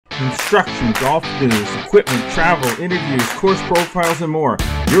instruction, golf news, equipment, travel, interviews, course profiles, and more.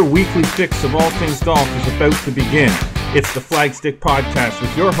 Your weekly fix of all things golf is about to begin. It's the Flagstick Podcast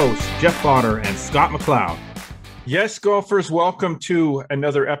with your hosts, Jeff Botter and Scott McLeod. Yes, golfers, welcome to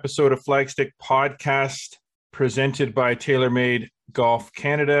another episode of Flagstick Podcast presented by TaylorMade Golf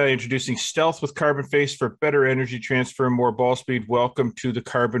Canada, introducing stealth with carbon face for better energy transfer and more ball speed. Welcome to the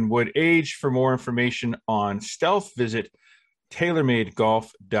carbon wood age. For more information on stealth, visit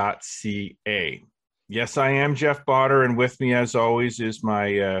TaylorMadeGolf.ca. Yes, I am Jeff Botter, and with me, as always, is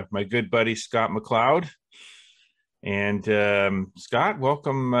my good buddy Scott McLeod. And Scott,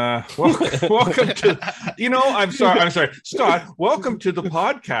 welcome to. I'm sorry, Scott. Welcome to the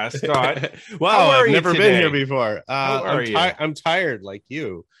podcast, Scott. Wow, I've never today? been here before. I'm tired, like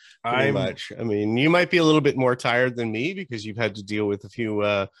you. Pretty much. I mean, you might be a little bit more tired than me because you've had to deal with a few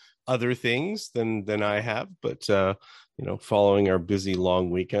other things than I have. But following our busy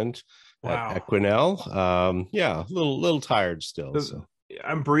long weekend at Equinel, a little tired still. So.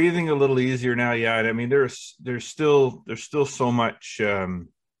 I'm breathing a little easier now. Yeah, I mean, there's still so much. There's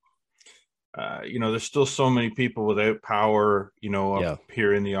still so many people without power. Up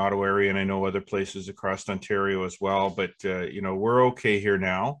here in the Ottawa area, and I know other places across Ontario as well. But we're okay here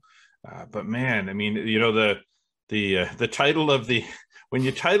now. But man, I mean, the title of when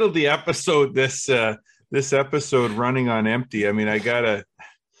you titled the episode this episode "Running on Empty," I mean, I gotta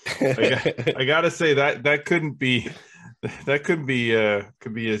say that couldn't be. That could be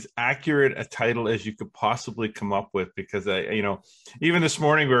as accurate a title as you could possibly come up with, because even this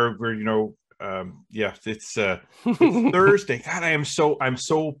morning it's Thursday. God, I'm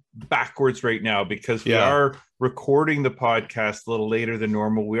so backwards right now because we are recording the podcast a little later than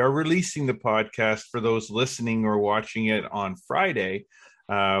normal. We are releasing the podcast for those listening or watching it on Friday.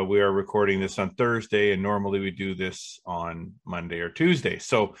 We are recording this on Thursday, and normally we do this on Monday or Tuesday.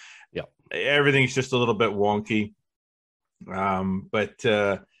 So everything's just a little bit wonky. It's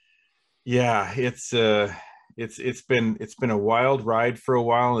been a wild ride for a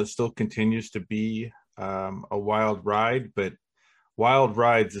while, and it still continues to be a wild ride. But wild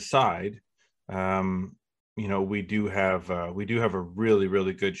rides aside, we do have a really,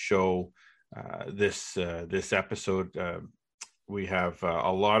 really good show this episode. We have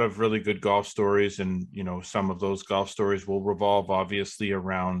a lot of really good golf stories, and some of those golf stories will revolve obviously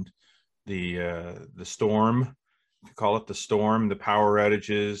around the storm. Call it the storm, the power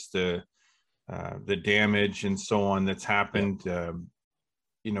outages, the damage and so on that's happened.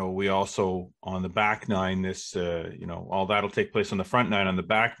 We also, on the back nine, this all that'll take place on the front nine. On the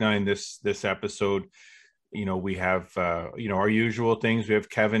back nine, this episode, we have our usual things. We have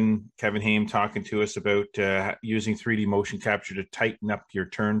Kevin Haime talking to us about using 3D motion capture to tighten up your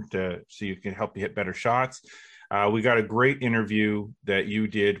turn so you can help you hit better shots. We got a great interview that you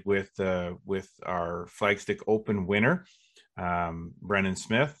did with our Flagstick Open winner, Brennan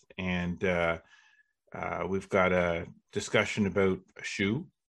Smith, and we've got a discussion about a shoe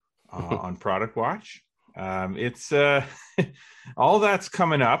on Product Watch. It's all that's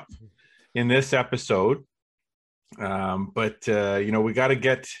coming up in this episode, but we got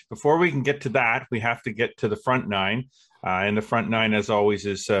to before we can get to that, we have to get to the front nine. And the front nine, as always,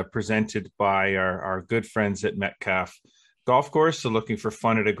 is presented by our good friends at Metcalf Golf Course. So looking for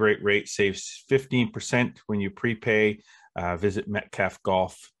fun at a great rate, saves 15% when you prepay. Visit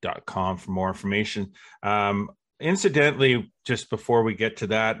metcalfgolf.com for more information. Incidentally, just before we get to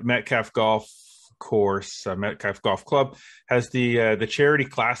that, Metcalf Golf Course, Metcalf Golf Club has the Charity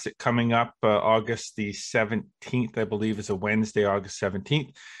Classic coming up August the 17th, I believe is a Wednesday, August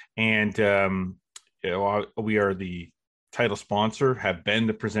 17th. And we are the title sponsor, have been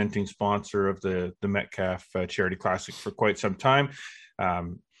the presenting sponsor of the Metcalf Charity Classic for quite some time.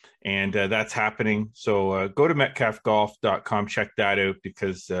 And that's happening. So go to metcalfgolf.com, check that out,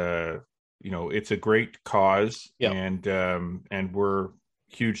 because, it's a great cause. And we're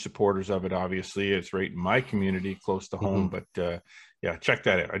huge supporters of it. Obviously, it's right in my community, close to home, but check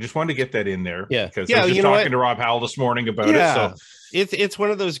that out. I just wanted to get that in there because I was just talking to Rob Howell this morning about it. So it's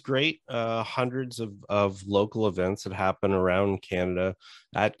one of those great hundreds of local events that happen around Canada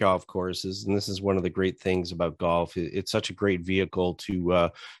at golf courses, and this is one of the great things about golf. It's such a great vehicle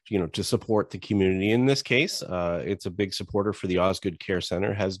to support the community. In this case, it's a big supporter for the Osgood Care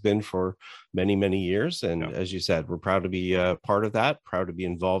Center, has been for many years, and as you said, we're proud to be part of that, proud to be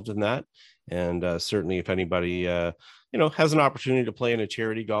involved in that. And certainly if anybody has an opportunity to play in a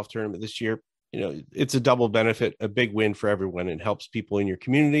charity golf tournament this year, it's a double benefit, a big win for everyone. It helps people in your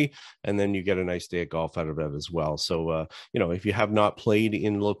community, and then you get a nice day of golf out of it as well. So, if you have not played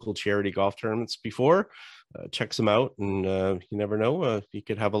in local charity golf tournaments before, check some out, and you never know, you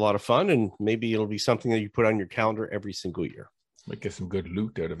could have a lot of fun, and maybe it'll be something that you put on your calendar every single year. Might get some good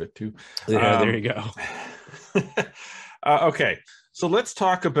loot out of it too. Yeah, there you go. Okay, so let's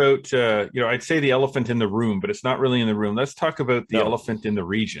talk about, I'd say the elephant in the room, but it's not really in the room. Let's talk about the elephant in the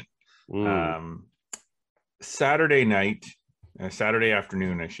region. Saturday night, Saturday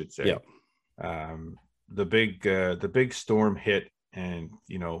afternoon, I should say. Yeah. The big storm hit, and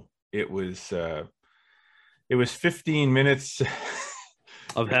it was 15 minutes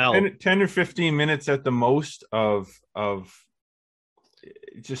of hell, 10 or 15 minutes at the most of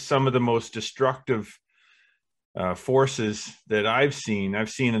just some of the most destructive forces that I've seen.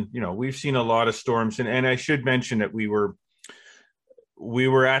 We've seen a lot of storms, and I should mention that we were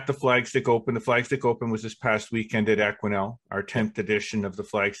at the Flagstick Open. The Flagstick Open was this past weekend at Equinel, our 10th edition of the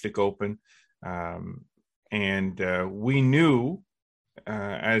Flagstick Open. And we knew,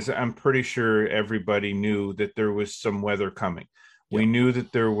 as I'm pretty sure everybody knew, that there was some weather coming. We knew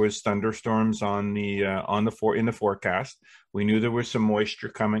that there was thunderstorms in the forecast. We knew there was some moisture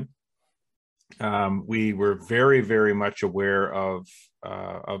coming. We were very, very much aware of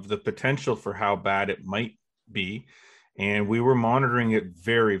the potential for how bad it might be, and we were monitoring it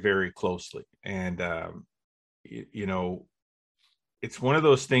very, very closely. And it's one of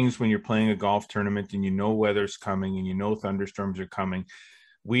those things when you're playing a golf tournament and weather's coming and thunderstorms are coming.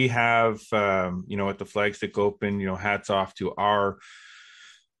 We have, at the Flagstick Open, hats off to our,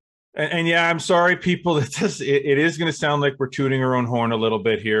 and yeah, I'm sorry, people, it is going to sound like we're tooting our own horn a little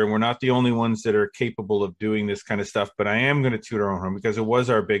bit here. We're not the only ones that are capable of doing this kind of stuff, but I am going to toot our own horn because it was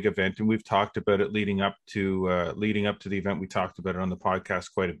our big event, and we've talked about it leading up to the event. We talked about it on the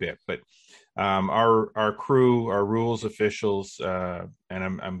podcast quite a bit, but our crew, our rules officials, and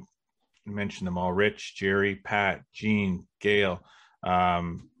I'm mentioning them all: Rich, Jerry, Pat, Gene, Gail.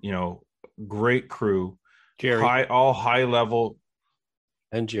 Great crew, Jerry, all high level.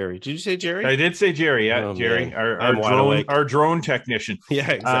 And Jerry, did you say Jerry? I did say Jerry. Yeah. Oh, Jerry, our drone technician. Yeah,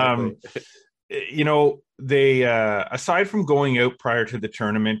 exactly. They aside from going out prior to the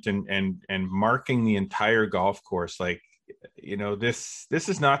tournament and marking the entire golf course, this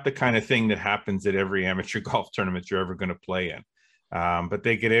is not the kind of thing that happens at every amateur golf tournament you're ever going to play in. But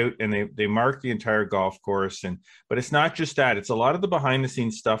they get out and they mark the entire golf course. But it's not just that. It's a lot of the behind the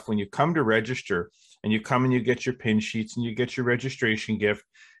scenes stuff when you come to register, and you come and you get your pin sheets and you get your registration gift,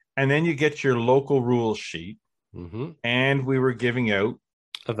 and then you get your local rules sheet. Mm-hmm. And we were giving out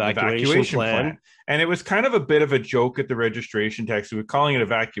evacuation plan. And it was kind of a bit of a joke at the registration desk. We were calling it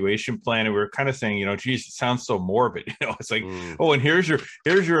evacuation plan, and we were kind of saying, geez, it sounds so morbid. It's like, oh, and here's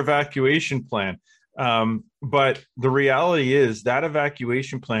your evacuation plan. But the reality is that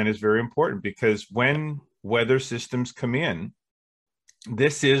evacuation plan is very important, because when weather systems come in,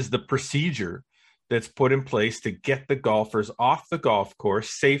 this is the procedure that's put in place to get the golfers off the golf course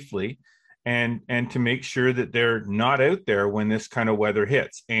safely, and to make sure that they're not out there when this kind of weather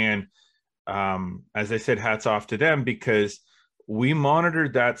hits. And as I said, hats off to them, because we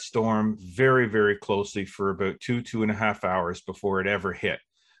monitored that storm very, very closely for about 2.5 hours before it ever hit.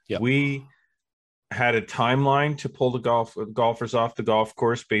 Yep. We had a timeline to pull the golfers off the golf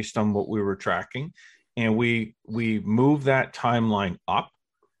course based on what we were tracking, and we moved that timeline up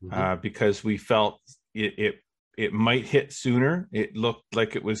because we felt it might hit sooner. It looked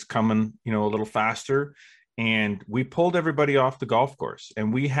like it was coming, a little faster, and we pulled everybody off the golf course.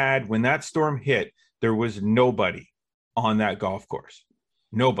 And when that storm hit, there was nobody on that golf course,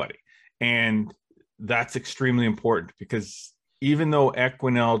 nobody. And that's extremely important, because even though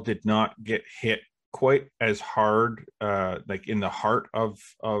Equinel did not get hit quite as hard, like in the heart of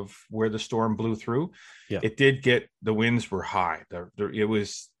where the storm blew through, it did get, the winds were high. It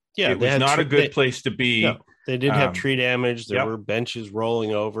was not a good place to be. No, they did have tree damage. There were benches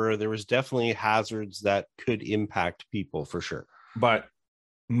rolling over. There was definitely hazards that could impact people for sure. But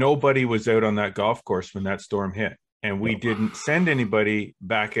nobody was out on that golf course when that storm hit. And we didn't send anybody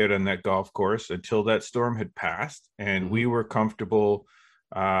back out on that golf course until that storm had passed. And we were comfortable,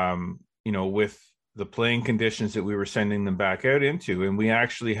 with the playing conditions that we were sending them back out into. And we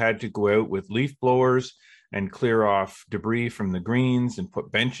actually had to go out with leaf blowers and clear off debris from the greens and put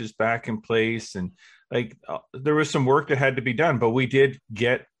benches back in place. And there was some work that had to be done, but we did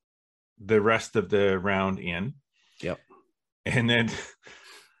get the rest of the round in. Yep. And then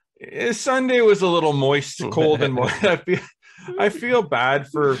Sunday was a little moist, cold, and moist. I feel bad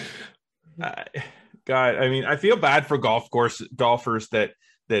for I feel bad for golfers that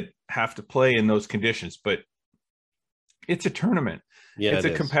that have to play in those conditions, but it's a tournament. Yeah, it's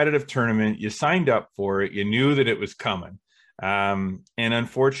a competitive tournament. You signed up for it. You knew that it was coming. And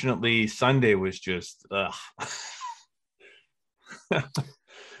unfortunately, Sunday was just, yeah,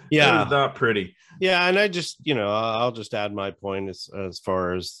 it was not pretty. Yeah, and I just, I'll just add my point as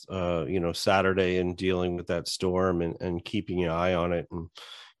far as Saturday and dealing with that storm and keeping an eye on it. And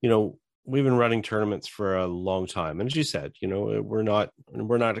we've been running tournaments for a long time, and as you said, we're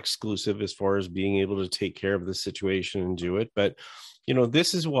not exclusive as far as being able to take care of the situation and do it. But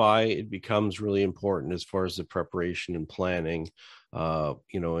this is why it becomes really important as far as the preparation and planning,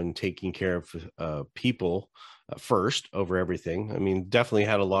 and taking care of people first over everything. I mean, definitely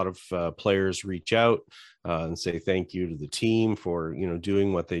had a lot of players reach out and say thank you to the team for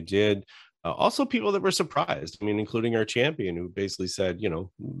doing what they did. Also people that were surprised, I mean, including our champion, who basically said,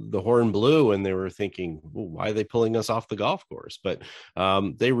 the horn blew, and they were thinking, well, why are they pulling us off the golf course? But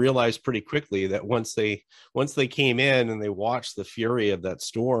they realized pretty quickly that once they came in and they watched the fury of that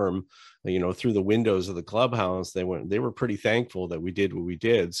storm, through the windows of the clubhouse, they were pretty thankful that we did what we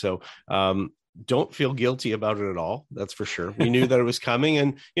did. So don't feel guilty about it at all. That's for sure. We knew that it was coming,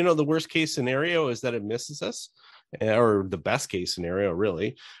 and the worst case scenario is that it misses us, or the best case scenario,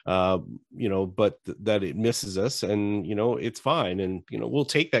 really, but that it misses us, and it's fine. And we'll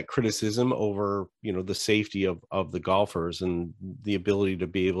take that criticism over the safety of the golfers and the ability to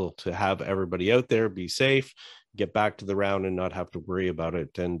be able to have everybody out there be safe, get back to the round, and not have to worry about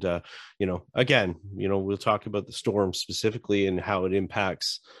it. And again, we'll talk about the storm specifically and how it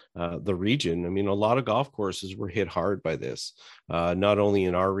impacts the region. I mean, a lot of golf courses were hit hard by this, not only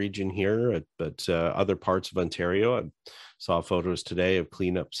in our region here, but other parts of Ontario. I saw photos today of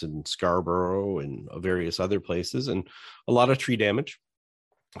cleanups in Scarborough and various other places, and a lot of tree damage.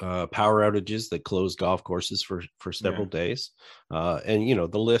 Power outages that closed golf courses for several days,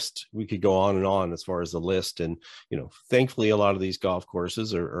 and the list, we could go on and on as far as the list. And thankfully a lot of these golf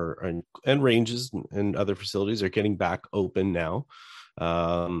courses and ranges and other facilities are getting back open now.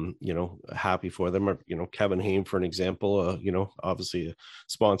 Happy for them. Kevin Haime, for an example, obviously a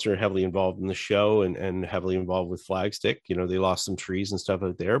sponsor, heavily involved in the show and heavily involved with Flagstick. They lost some trees and stuff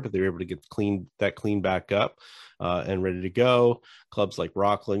out there, but they were able to get clean back up and ready to go. Clubs like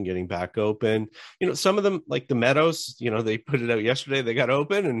Rockland getting back open. Some of them, like the Meadows, they put it out yesterday, they got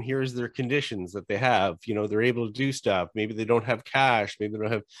open, and here's their conditions that they have. They're able to do stuff. Maybe they don't have cash, maybe they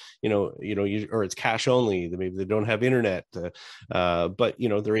don't have, or it's cash only. Maybe they don't have internet, but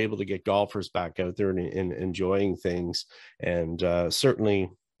they're able to get golfers back out there and enjoying things. And certainly,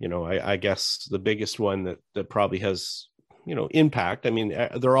 I guess the biggest one that probably has impact. I mean,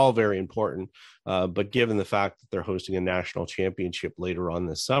 they're all very important, but given the fact that they're hosting a national championship later on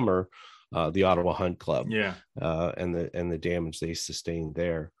this summer, the Ottawa Hunt Club, and the damage they sustained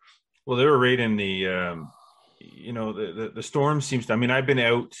there. Well, they were right in the storm seems to. I mean, I've been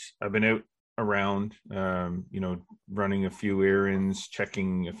out around, running a few errands,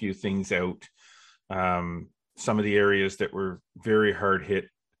 checking a few things out. Some of the areas that were very hard hit,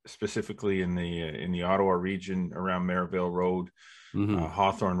 specifically in the Ottawa region around Merivale Road,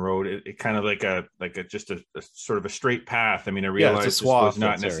 Hawthorne Road, it kind of like a just a sort of a straight path. I mean, I realized this was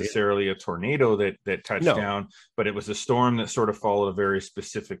not necessarily a tornado that touched down, but it was a storm that sort of followed a very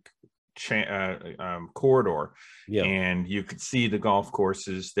specific corridor. And you could see the golf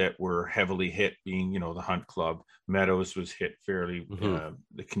courses that were heavily hit being, the Hunt Club. Meadows was hit fairly,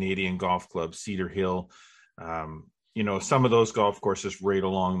 the Canadian Golf Club, Cedar Hill, some of those golf courses right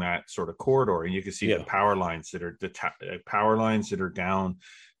along that sort of corridor, and you can see the power lines that are down,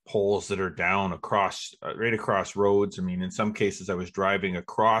 poles that are down across, right across roads. I mean, in some cases I was driving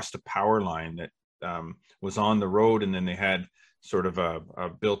across the power line that was on the road, and then they had sort of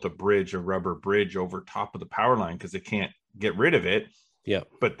built a rubber bridge over top of the power line because they can't get rid of it.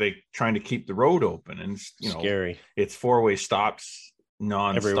 But they trying to keep the road open, and scary. It's four-way stops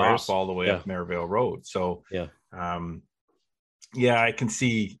non-stop all the way up Merivale Road. So I can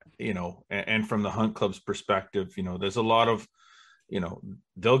see, and from the Hunt Club's perspective, there's a lot of,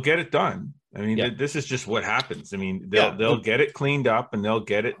 they'll get it done. I mean, this is just what happens. I mean, they'll get it cleaned up, and they'll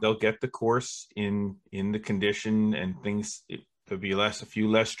get the course in the condition and things. There'll be a few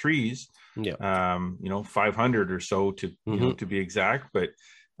less trees, 500 or so to be exact, but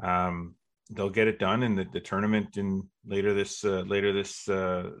they'll get it done, and the tournament in later this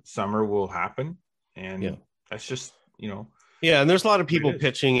summer will happen. And that's just, and there's a lot of people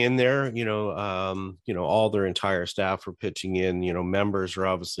pitching in there, all their entire staff are pitching in, members are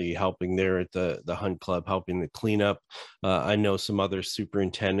obviously helping there at the Hunt Club, helping the cleanup. I know some other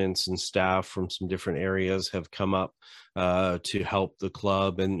superintendents and staff from some different areas have come up to help the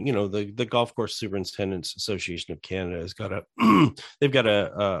club. And, the Golf Course Superintendents Association of Canada has got they've got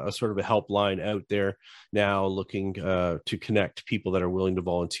a sort of a helpline out there now looking to connect people that are willing to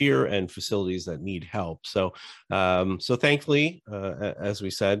volunteer and facilities that need help. So thankfully, as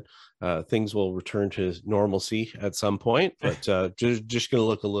we said, things will return to normalcy at some point, but just going to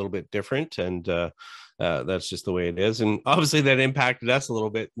look a little bit different. And that's just the way it is. And obviously that impacted us a little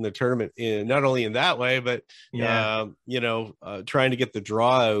bit in the tournament, not only in that way, but, trying to get the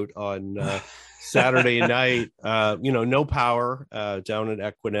draw out on Saturday night, no power down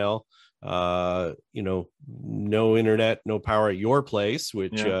at Equinell. No internet, no power at your place,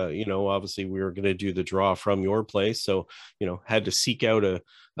 which obviously we were going to do the draw from your place, so had to seek out a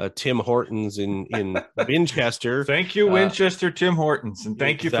Tim Hortons in Winchester. Thank you, Winchester Tim Hortons, and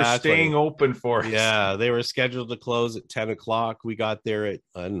thank you for staying open for us. Yeah, they were scheduled to close at 10 o'clock. We got there at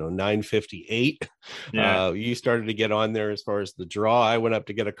 9:58. You started to get on there as far as the draw. I went up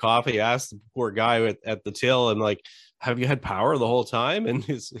to get a coffee, asked the poor guy at the till, and like, have you had power the whole time? And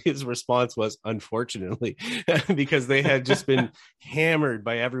his response was, unfortunately, because they had just been hammered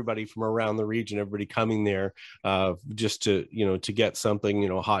by everybody from around the region, everybody coming there just to get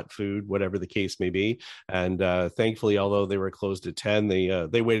something, hot food, whatever the case may be. And thankfully, although they were closed at 10,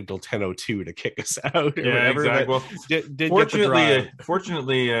 they waited till 10:02 to kick us out. Exactly. Well,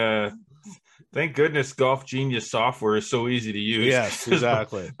 fortunately, thank goodness Golf Genius software is so easy to use. Yes,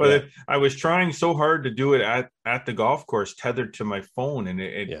 exactly. But I was trying so hard to do it at the golf course tethered to my phone, and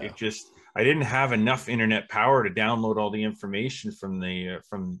it just, I didn't have enough internet power to download all the information from the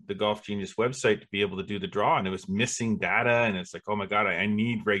Golf Genius website to be able to do the draw, and it was missing data. And it's like, oh my God, I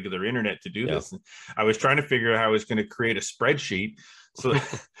need regular internet to do this. And I was trying to figure out how I was going to create a spreadsheet so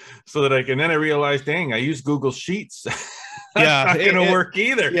that I can. Then I realized, dang, I use Google Sheets. Not going to work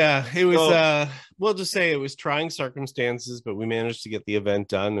either. Yeah, it was. We'll just say it was trying circumstances, but we managed to get the event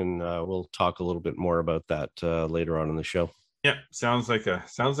done, and we'll talk a little bit more about that later on in the show. Yeah, sounds like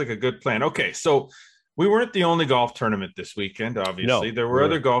a good plan. Okay, so we weren't the only golf tournament this weekend. Obviously, there were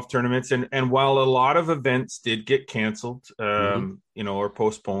other golf tournaments, and while a lot of events did get canceled, or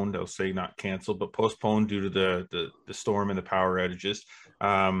postponed, I'll say not canceled, but postponed due to the storm and the power outages.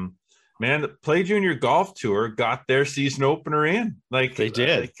 Man, the Play Junior Golf Tour got their season opener in. Like they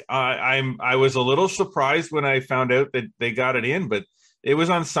did. I was a little surprised when I found out that they got it in, but it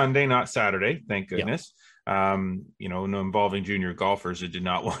was on Sunday, not Saturday. Thank goodness. No involving junior golfers. It did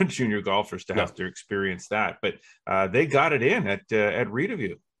not want junior golfers to have to experience that, but they got it in at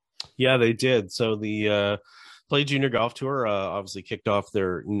Riedeview. Yeah, they did. So the Play Junior Golf Tour obviously kicked off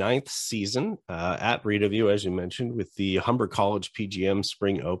their 9th season at Riedeview, as you mentioned, with the Humber College PGM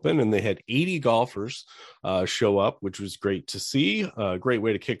Spring Open, and they had 80 golfers show up, which was great to see. A great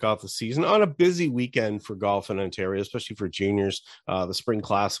way to kick off the season on a busy weekend for golf in Ontario, especially for juniors. The Spring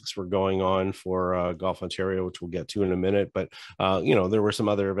Classics were going on for Golf Ontario, which we'll get to in a minute, but there were some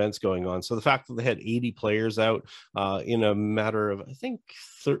other events going on. So the fact that they had 80 players out in a matter of, I think,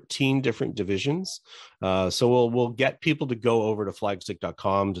 13 different divisions. So we'll get people to go over to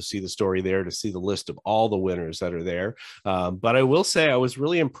flagstick.com to see the story there, to see the list of all the winners that are there. But I will say I was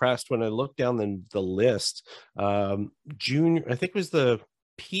really impressed when I looked down the list. Junior, I think it was the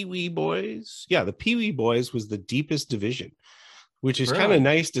Pee Wee Boys. Yeah, the Pee Wee Boys was the deepest division, which is kind of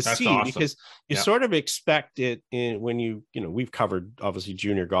nice to see, awesome. Because you sort of expect it when we've covered obviously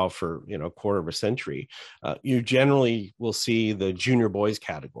junior golf for a quarter of a century. You generally will see the junior boys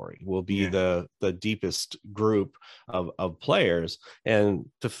category will be the deepest group of players, and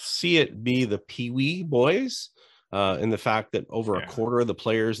to see it be the Pee Wee Boys, and the fact that over a quarter of the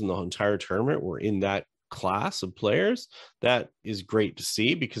players in the entire tournament were in that class of players, that is great to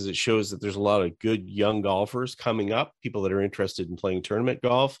see, because it shows that there's a lot of good young golfers coming up, people that are interested in playing tournament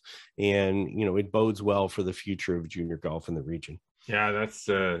golf, and it bodes well for the future of junior golf in the region. Yeah,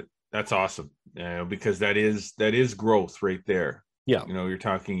 that's awesome, because that is growth right there. Yeah, you're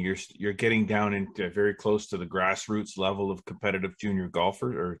talking, you're getting down into very close to the grassroots level of competitive junior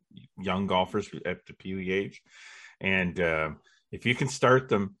golfers or young golfers at the Pee Wee age, and if you can start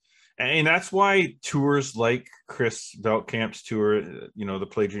them. And that's why tours like Chris Veltkamp's tour, the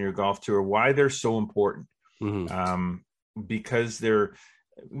Play Junior Golf Tour, why they're so important. Because you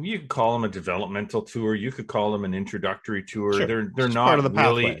could call them a developmental tour. You could call them an introductory tour. Sure. They're not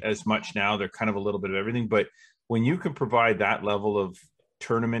really as much now. They're kind of a little bit of everything. But when you can provide that level of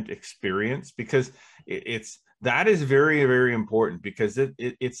tournament experience, because that is very, very important, because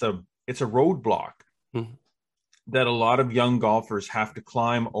it's a roadblock. that a lot of young golfers have to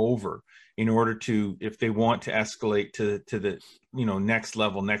climb over in order to, if they want to escalate to the, next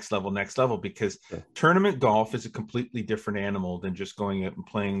level, because tournament golf is a completely different animal than just going out and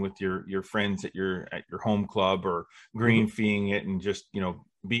playing with your friends at your home club, or green feeing it and just,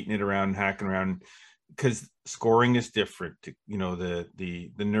 beating it around and hacking around, because scoring is different. The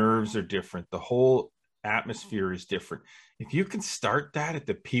nerves are different. The whole atmosphere is different. If you can start that at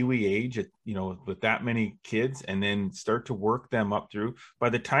the peewee age, with that many kids, and then start to work them up through, by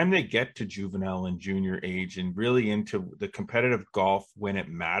the time they get to juvenile and junior age and really into the competitive golf when it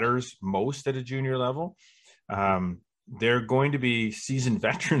matters most at a junior level, they're going to be seasoned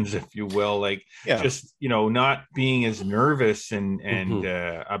veterans, if you will, just, not being as nervous and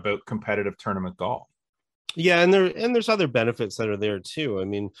about competitive tournament golf. Yeah, and there's other benefits that are there too. I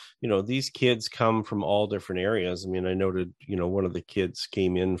mean, these kids come from all different areas. I mean, I noted, one of the kids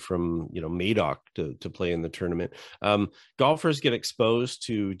came in from, Madoc to play in the tournament. Golfers get exposed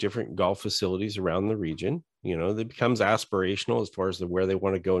to different golf facilities around the region. It becomes aspirational as far as where they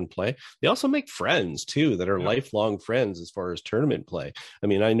want to go and play. They also make friends too that are lifelong friends as far as tournament play. I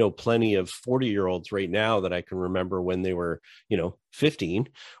mean, I know plenty of 40-year-olds right now that I can remember when they were, 15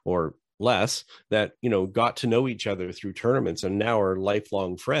 or less, that got to know each other through tournaments and now are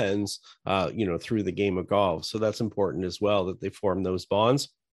lifelong friends through the game of golf. So that's important as well, that they form those bonds.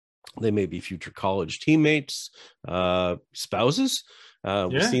 They may be future college teammates, spouses.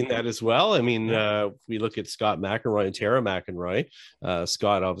 We've seen that as well. I mean, we look at Scott McElroy and Tara McElroy.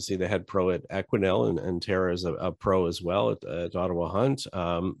 Scott, obviously the head pro at Equinel, and Tara is a pro as well at Ottawa Hunt.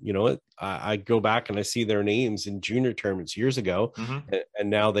 I go back and I see their names in junior tournaments years ago, and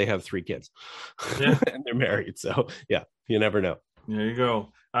now they have 3 kids and they're married. So yeah, you never know. There you go.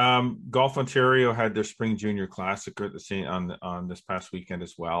 Golf Ontario had their spring junior classic at the same on this past weekend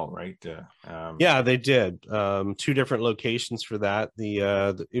as well, right? Yeah, they did. 2 different locations for that.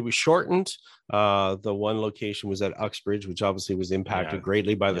 It was shortened. The one location was at Uxbridge, which obviously was impacted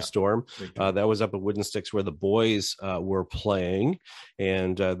greatly by the storm. That was up at Wooden Sticks where the boys were playing,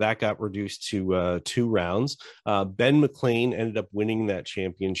 and that got reduced to 2 rounds. Ben McLean ended up winning that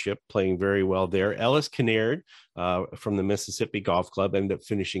championship, playing very well there. Ellis Kinnaird from the Mississippi Golf Club ended up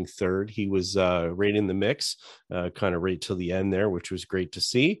finishing 3rd. He was right in the mix, kind of right till the end there, which was great to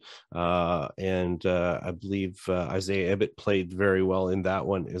see. And I believe Isaiah Ebbett played very well in that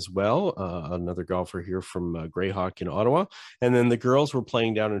one as well. Another golfer here from Greyhawk in Ottawa. And then the girls were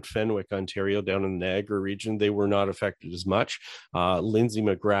playing down in Fenwick, Ontario, down in the Niagara region. They were not affected as much. Lindsay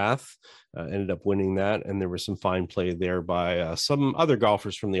McGrath ended up winning that, and there was some fine play there by some other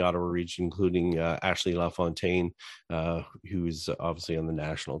golfers from the Ottawa region, including Ashley LaFontaine, who's obviously on the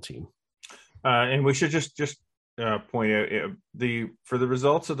national team. And we should just point out for the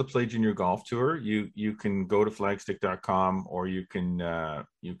results of the Play Junior Golf Tour, you can go to flagstick.com, or you can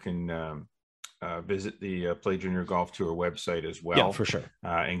visit the Play Junior Golf Tour website as well. Yeah, for sure.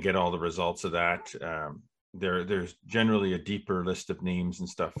 And get all the results of that. There's generally a deeper list of names and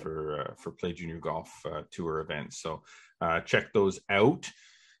stuff for Play Junior Golf Tour events. So check those out.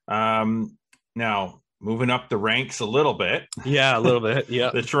 Now, moving up the ranks a little bit. Yeah, a little bit. Yeah.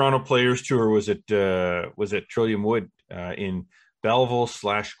 The Toronto Players Tour was at Trillium Wood in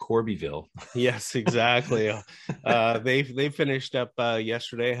Belleville/Corbyville. Yes, exactly. They finished up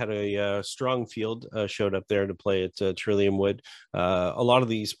yesterday. Had a strong field showed up there to play at Trillium Wood. A lot of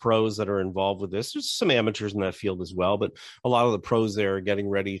these pros that are involved with this, there's some amateurs in that field as well, but a lot of the pros there are getting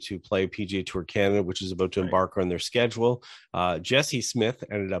ready to play PGA Tour Canada, which is about to embark on their schedule. Jesse Smith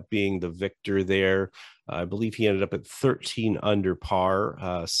ended up being the victor there. I believe he ended up at 13 under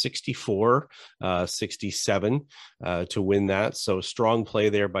par, 64, 67 to win that. So strong play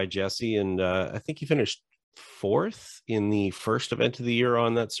there by Jesse. And I think he finished 4th in the first event of the year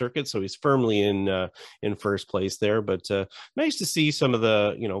on that circuit. So he's firmly in first place there. But nice to see some of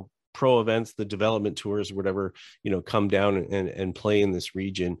the, pro events, the development tours, whatever, come down and play in this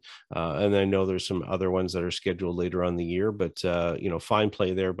region. And I know there's some other ones that are scheduled later on the year, but, fine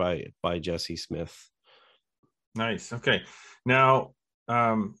play there by Jesse Smith. Nice. Okay. Now,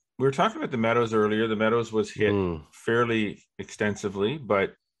 we were talking about the Meadows earlier. The Meadows was hit fairly extensively,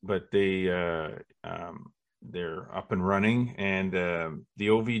 but they're up and running, and the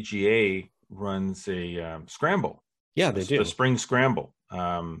OVGA runs a Scramble. Yeah, they do. The spring Scramble.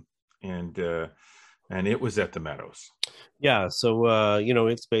 And it was at the Meadows. Yeah, so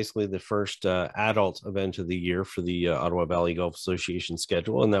it's basically the first adult event of the year for the Ottawa Valley Golf Association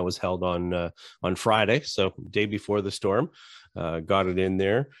schedule, and that was held on Friday, so day before the storm. got it in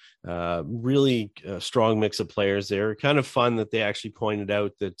there. Really strong mix of players there. Kind of fun that they actually pointed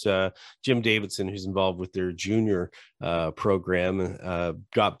out that Jim Davidson, who's involved with their junior program,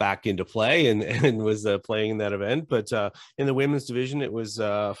 got back into play and was playing in that event. But in the women's division, it was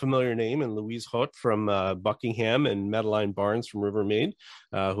a familiar name, and Louise Hout from Buckingham and Madeline Barnes from Rivermaid,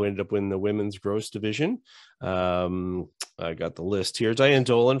 who ended up winning the women's gross division. I got the list here. Diane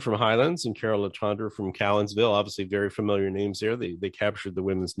Dolan from Highlands and Carol Latondra from Callinsville. Obviously, very familiar names there. They captured the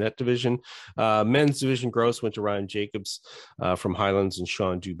women's net division. Men's division gross went to Ryan Jacobs from Highlands and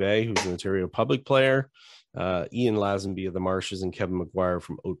Sean Dubé, who's an Ontario public player. Ian Lazenby of the Marshes and Kevin McGuire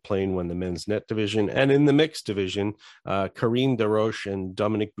from Haute Plaine won the men's net division. And in the mixed division, Karine Desroches and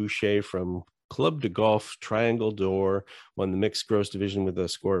Dominique Boucher from Club de Golf Triangle d'Or won the mixed gross division with a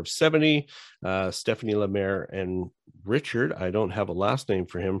score of 70. Stephanie Lemaire and Richard, I don't have a last name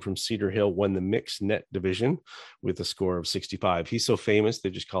for him, from Cedar Hill, won the mixed net division with a score of 65. He's so famous, they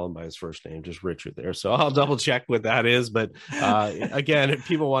just call him by his first name, just Richard there. So I'll double check what that is. But again, if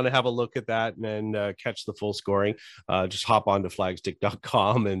people want to have a look at that and catch the full scoring, just hop on to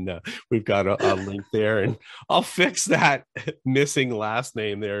flagstick.com and we've got a link there. And I'll fix that missing last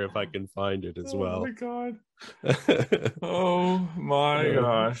name there if I can find it as well. Oh my God. Oh my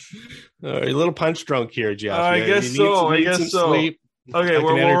gosh. You're a little punch drunk here, Jeff. I guess so. Sleep. Okay,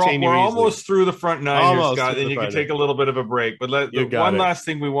 we're almost through the front nine here, Scott, and you can take a little bit of a break. But one last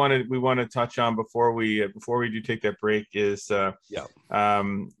thing we want to touch on before we do take that break is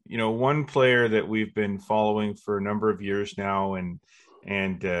one player that we've been following for a number of years now and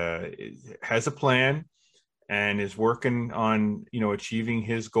has a plan and is working on achieving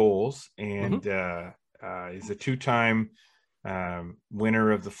his goals, and is a two-time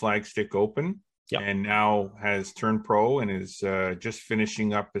winner of the Flagstick Open. Yep. And now has turned pro and is just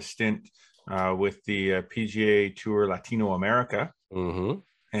finishing up a stint with the PGA Tour Latino America.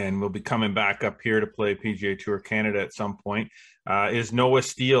 And will be coming back up here to play PGA Tour Canada at some point. Is Noah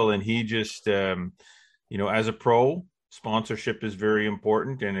Steele, and he just, as a pro, sponsorship is very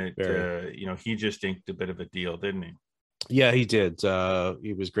important, and he just inked a bit of a deal, didn't he? Yeah, he did.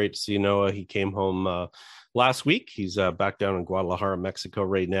 It was great to see Noah. He came home last week. He's back down in Guadalajara, Mexico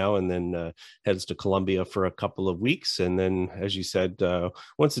right now, and then heads to Colombia for a couple of weeks. And then, as you said,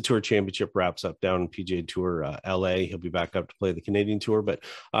 once the Tour Championship wraps up down in PGA Tour LA, he'll be back up to play the Canadian Tour. But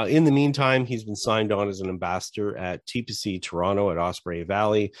in the meantime, he's been signed on as an ambassador at TPC Toronto at Osprey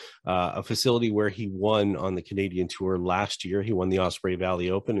Valley, a facility where he won on the Canadian Tour last year. He won the Osprey Valley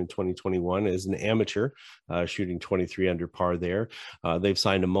Open in 2021 as an amateur, shooting 23 under par there. They've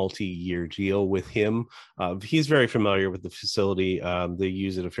signed a multi-year deal with him. He's very familiar with the facility. They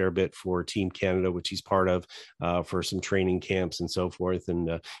use it a fair bit for Team Canada, which he's part of, for some training camps and so forth.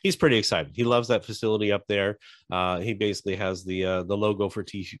 And he's pretty excited. He loves that facility up there. He basically has the logo for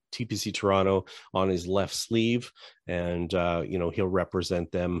TPC Toronto on his left sleeve. And, he'll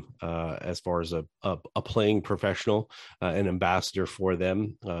represent them as far as a playing professional, an ambassador for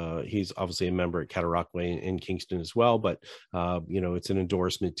them. He's obviously a member at Cataraqui in Kingston as well, but, it's an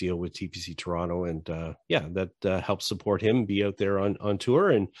endorsement deal with TPC Toronto. And that helps support him be out there on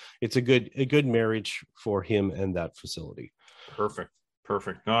tour. And it's a good marriage for him and that facility. Perfect.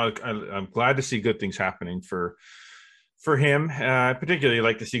 No, I'm glad to see good things happening for him. I particularly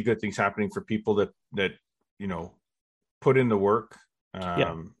like to see good things happening for people that put in the work,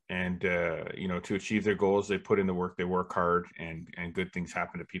 and to achieve their goals, they put in the work, they work hard, and good things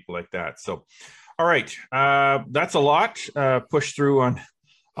happen to people like that. So, all right, that's a lot pushed through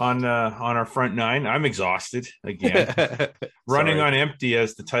on our front nine. I'm exhausted again, running on empty,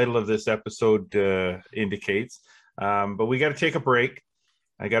 as the title of this episode indicates. But we got to take a break.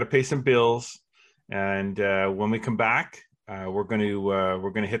 I got to pay some bills, and when we come back, we're going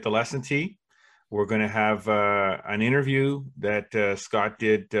to hit the lesson tee. We're going to have an interview that Scott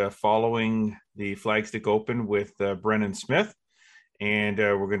did following the Flagstick Open with Brennan Smith. And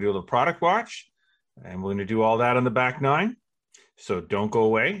we're going to do a little product watch. And we're going to do all that on the back nine. So don't go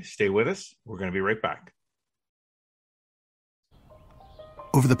away. Stay with us. We're going to be right back.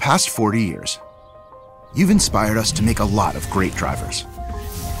 Over the past 40 years, you've inspired us to make a lot of great drivers.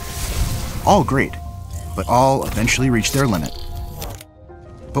 All great, but all eventually reach their limit.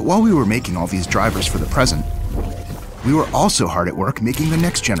 But while we were making all these drivers for the present, we were also hard at work making the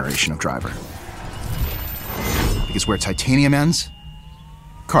next generation of driver. Because where titanium ends,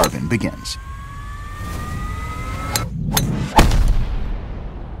 carbon begins.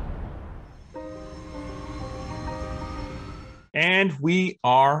 And we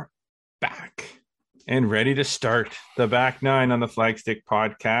are back and ready to start the back nine on the Flagstick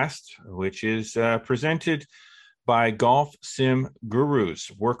Podcast, which is presented by Golf Sim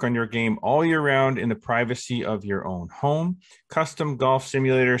Gurus. Work on your game all year round in the privacy of your own home. Custom golf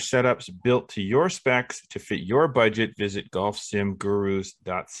simulator setups built to your specs to fit your budget. Visit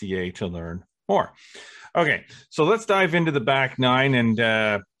golfsimgurus.ca to learn more. Okay, so let's dive into the back nine, and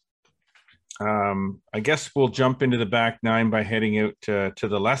I guess we'll jump into the back nine by heading out to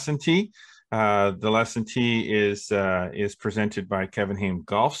the lesson tee. The lesson tee is presented by Kevin Haime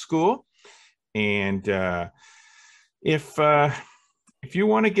Golf School. And if you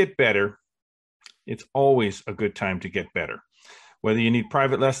want to get better, it's always a good time to get better. Whether you need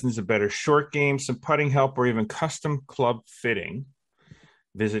private lessons, a better short game, some putting help, or even custom club fitting,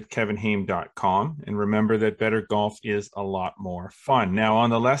 visit kevinhaime.com. And remember that better golf is a lot more fun. Now,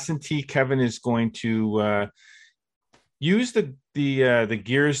 on the lesson tee, Kevin is going to use the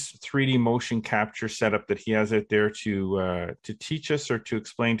Gears 3D motion capture setup that he has out there to teach us or to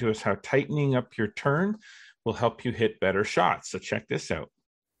explain to us how tightening up your turn will help you hit better shots. So check this out.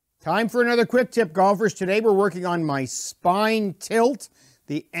 Time for another quick tip, golfers. Today we're working on my spine tilt,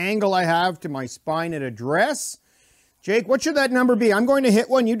 the angle I have to my spine at address. Jake, what should that number be? I'm going to hit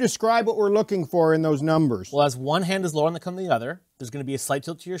one. You describe what we're looking for in those numbers. Well, as one hand is lower than the other, there's going to be a slight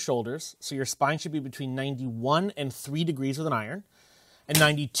tilt to your shoulders. So your spine should be between 91 and 3 degrees with an iron, and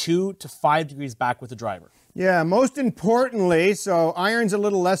 92 to 5 degrees back with a driver. Yeah, most importantly, so iron's a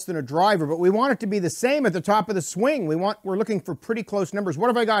little less than a driver, but we want it to be the same at the top of the swing. We're looking for pretty close numbers. What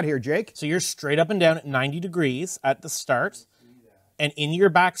have I got here, Jake? So you're straight up and down at 90 degrees at the start, and in your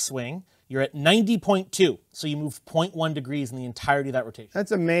backswing, you're at 90.2, so you move 0.1 degrees in the entirety of that rotation.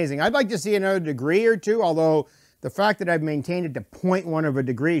 That's amazing. I'd like to see another degree or two, although the fact that I've maintained it to 0.1 of a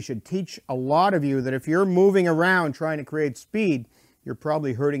degree should teach a lot of you that if you're moving around trying to create speed, you're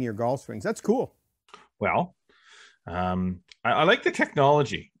probably hurting your golf swings. That's cool. Well, I like the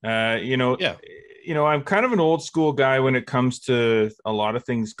technology. I'm kind of an old school guy when it comes to a lot of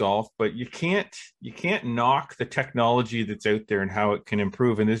things golf, but you can't knock the technology that's out there and how it can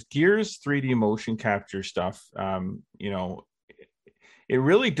improve. And this Gears 3D motion capture stuff, it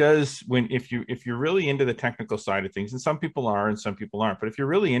really does if you're really into the technical side of things, and some people are and some people aren't, but if you're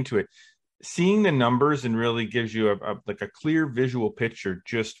really into it, seeing the numbers and really gives you a clear visual picture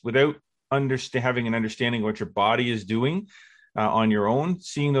just without having an understanding of what your body is doing on your own.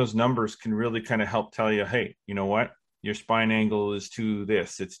 Seeing those numbers can really kind of help tell you, hey, you know what? Your spine angle is to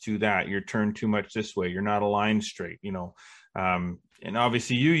this, it's to that. You're turned too much this way. You're not aligned straight, and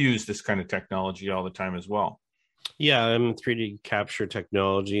obviously you use this kind of technology all the time as well. Yeah, 3D capture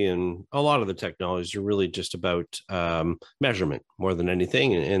technology, and a lot of the technologies are really just about measurement more than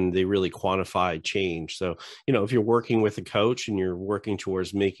anything, and they really quantify change. So, if you're working with a coach and you're working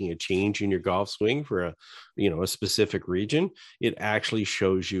towards making a change in your golf swing for a specific region, it actually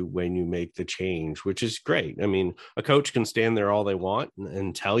shows you when you make the change, which is great. I mean, a coach can stand there all they want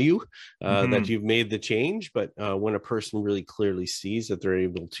and tell you that you've made the change, but when a person really clearly sees that they're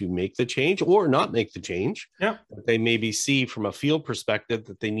able to make the change or not make the change, they maybe see from a field perspective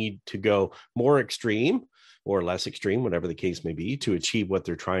that they need to go more extreme or less extreme, whatever the case may be, to achieve what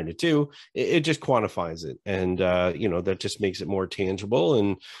they're trying to do, it just quantifies it. And, that just makes it more tangible.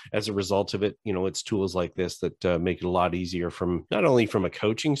 And as a result of it, it's tools like this that make it a lot easier from not only from a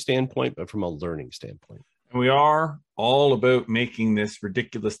coaching standpoint, but from a learning standpoint. And we are all about making this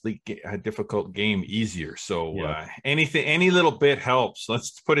ridiculously difficult game easier. So any little bit helps.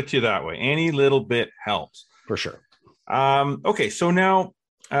 Let's put it to you that way. Any little bit helps. For sure. Okay, so now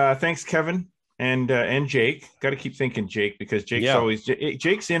thanks, Kevin and Jake. Got to keep thinking Jake, because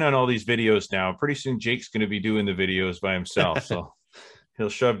Jake's in on all these videos now. Pretty soon Jake's going to be doing the videos by himself, so he'll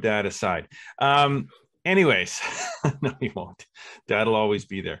shove Dad aside. Anyways, no, he won't. Dad'll always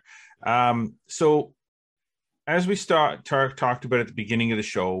be there. So as we talked about at the beginning of the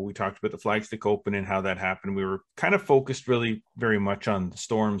show, we talked about the Flagstick Open and how that happened. We were kind of focused really very much on the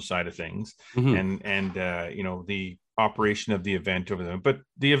Storm side of things and the operation of the event over there. But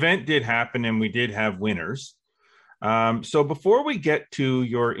the event did happen and we did have winners. So before we get to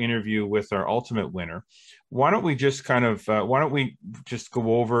your interview with our ultimate winner, why don't we just go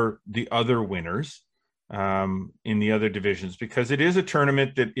over the other winners in the other divisions, because it is a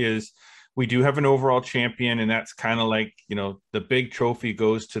tournament we do have an overall champion, and that's kind of like, the big trophy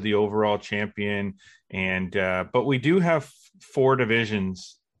goes to the overall champion. And, but we do have 4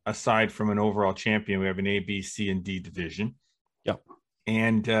 divisions aside from an overall champion. We have an A, B, C, and D division. Yep.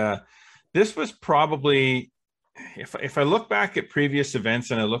 And this was probably, if I look back at previous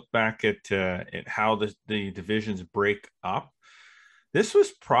events and I look back at how the divisions break up, this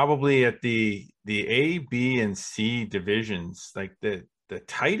was probably at the A, B, and C divisions, like the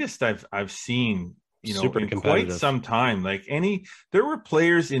tightest I've seen Super in competitive. quite some time. There were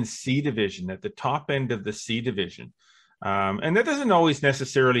players in C division, at the top end of the C division. And that doesn't always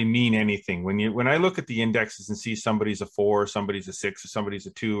necessarily mean anything. When I look at the indexes and see somebody's a 4, somebody's a 6, or somebody's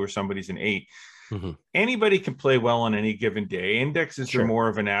a 2, or somebody's an 8, anybody can play well on any given day. Indexes are more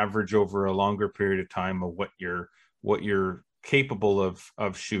of an average over a longer period of time of what you're capable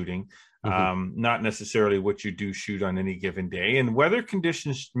of shooting. Not necessarily what you do shoot on any given day. And weather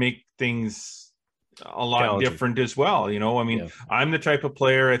conditions make things a lot different as well. I'm the type of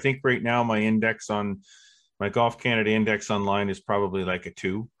player, I think right now my index on my Golf Canada index online is probably like a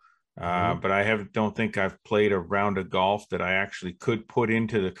 2. But I don't think I've played a round of golf that I actually could put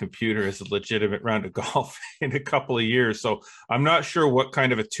into the computer as a legitimate round of golf in a couple of years. So I'm not sure what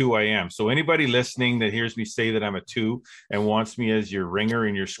kind of a 2 I am. So anybody listening that hears me say that I'm a 2 and wants me as your ringer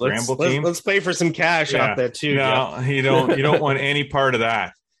in your Scramble team, let's pay for some cash off that 2. No, you don't want any part of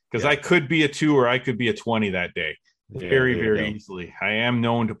that, because I could be a 2 or I could be a 20 that day. Very, very easily. I am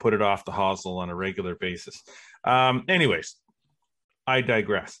known to put it off the hosel on a regular basis. Anyways, I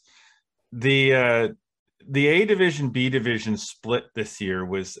digress. The A division, B division split this year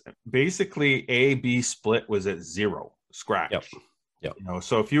was basically A-B split was at 0 scratch. Yep.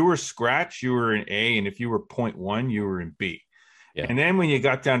 So if you were scratch, you were in A, and if you were 0.1, you were in B. And then when you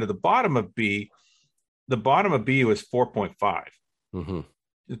got down to the bottom of B was 4.5.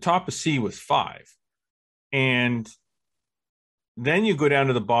 The top of C was 5. And then you go down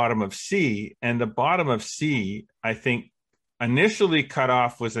to the bottom of C, and the bottom of C, I think, initially cut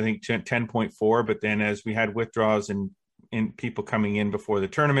off was, I think, 10.4, but then as we had withdrawals and people coming in before the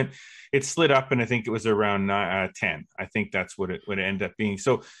tournament, it slid up, and I think it was around 10. I think that's what it would end up being.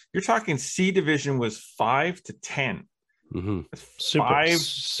 So you're talking C division was 5 to 10.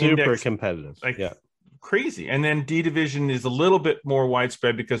 Super competitive. Crazy. And then D division is a little bit more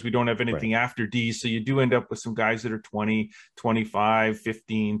widespread because we don't have anything after D. So you do end up with some guys that are 20, 25,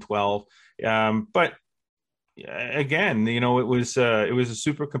 15, 12. But again, it was a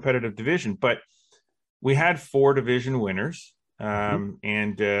super competitive division, but we had 4 division winners.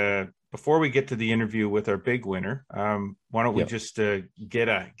 And before we get to the interview with our big winner, why don't we just get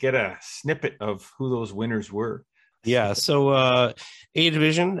a snippet of who those winners were? Yeah, so A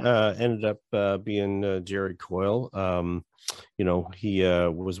division ended up being Jared Coyle. He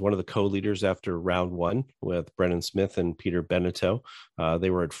was one of the co-leaders after round 1 with Brennan Smith and Peter Beneteau.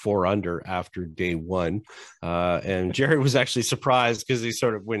 They were at 4 under after day 1. And Jared was actually surprised because they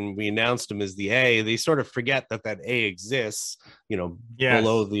sort of, when we announced him as the A, they sort of forget that A exists,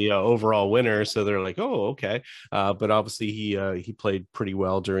 below the overall winner. So they're like, oh, okay. But obviously he played pretty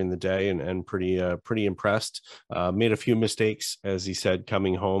well during the day and pretty impressed. Made a few mistakes, as he said,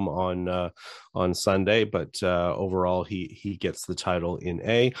 coming home on Sunday, but overall he gets the title in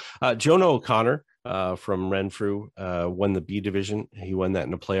A. Jonah O'Connor from Renfrew won the B division. He won that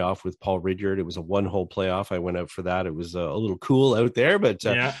in a playoff with Paul Ridyard. It was a 1-hole playoff. I went out for that. It was a little cool out there, but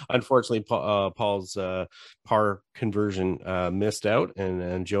unfortunately Paul's par conversion missed out,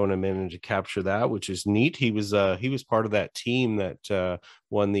 and Jonah managed to capture that, which is neat. He was part of that team that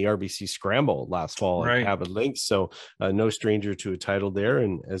won the RBC Scramble last fall at Avid Links, so no stranger to a title there.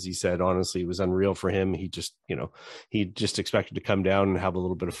 And as he said, honestly, it was unreal for him. He just expected to come down and have a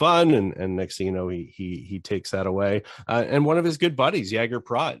little bit of fun, and next thing you know, he takes that away. And one of his good buddies, Jagger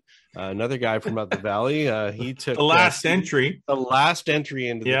Prott, another guy from out the valley, he took the last entry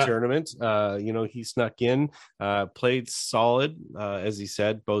into the tournament. He snuck in, played solid, as he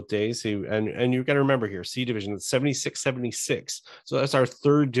said, both days. And you've got to remember here, C division, it's 76. So that's our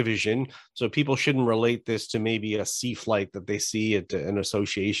 3rd division. So people shouldn't relate this to maybe a C flight that they see at an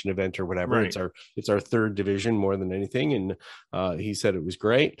association event or whatever. It's our 3rd division more than anything. And he said it was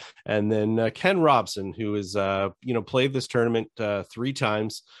great. And then Ken Robson, who is played this tournament 3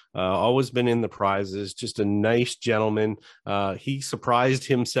 times, always been in the prizes, just a nice gentleman. He surprised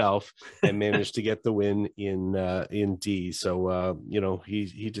himself and managed to get the win in D. So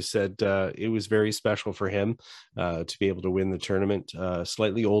he just said it was very special for him to be able to win the tournament.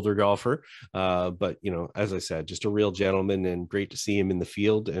 Slightly older golfer, but as I said, just a real gentleman, and great to see him in the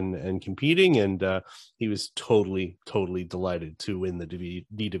field and competing. And he was totally delighted to win the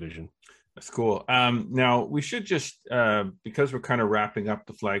D division. That's cool. Now we should just, because we're kind of wrapping up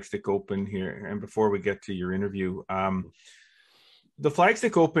the Flagstick Open here, and before we get to your interview, the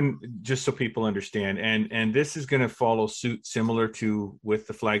Flagstick Open, just so people understand, and this is going to follow suit similar to with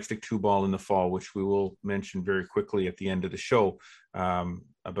the Flagstick 2-ball in the fall, which we will mention very quickly at the end of the show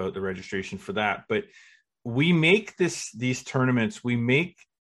about the registration for that. But we make these tournaments, we make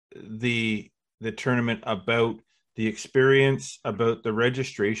the tournament about the experience, about the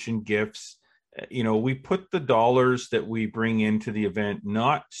registration gifts, we put the dollars that we bring into the event,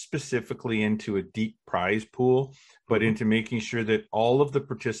 not specifically into a deep prize pool, but into making sure that all of the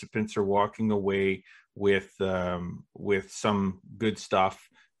participants are walking away with some good stuff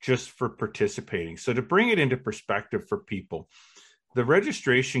just for participating. So to bring it into perspective for people, the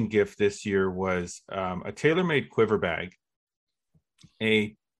registration gift this year was a TaylorMade quiver bag,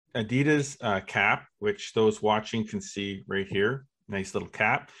 a adidas cap, which those watching can see right here, nice little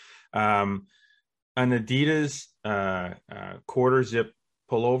cap, an adidas quarter zip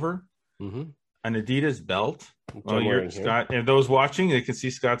pullover, an adidas belt. Well, you're Scott, and those watching, they can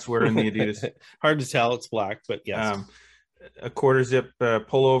see Scott's wearing the Adidas. Hard to tell, it's black, but yes. A quarter zip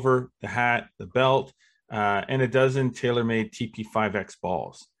pullover, the hat, the belt, and a dozen TaylorMade TP5X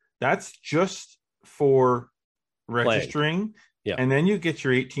balls. That's just for registering. Yeah. And then you get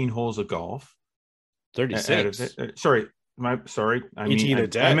your 18 holes of golf. 36. I 18 a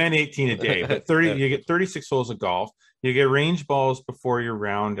day. I meant 18 a day, but 30. You get 36 holes of golf. You get range balls before your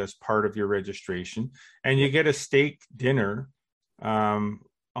round as part of your registration, and you get a steak dinner on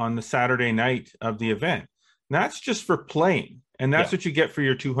the Saturday night of the event. And that's just for playing, and that's what you get for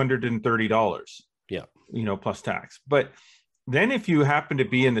your $230. Yeah, plus tax. But then, if you happen to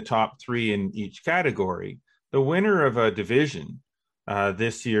be in the top 3 in each category, the winner of a division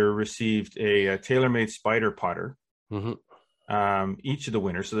this year received a TaylorMade Spider putter. Each of the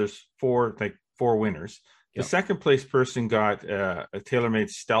winners. So there's four winners. The second place person got a TaylorMade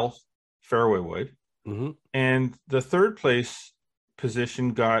Stealth fairway wood, and the third place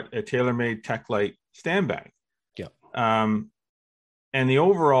position got a TaylorMade Tech Light stand bag. And the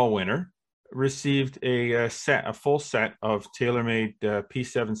overall winner received a full set of TaylorMade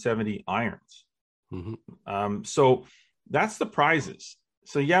P770 irons. So that's the prizes.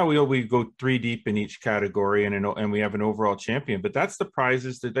 So we go 3 deep in each category, and we have an overall champion. But that's the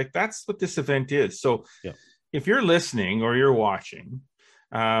prizes that's what this event is. So if you're listening or you're watching,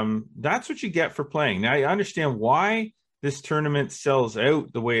 that's what you get for playing. Now, you understand why this tournament sells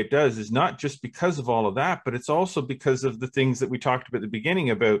out the way it does is not just because of all of that, but it's also because of the things that we talked about at the beginning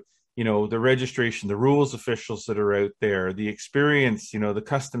about, the registration, the rules officials that are out there, the experience, the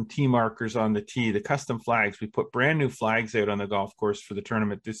custom tee markers on the tee, the custom flags. We put brand new flags out on the golf course for the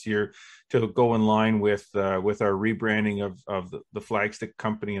tournament this year to go in line with our rebranding of the Flagstick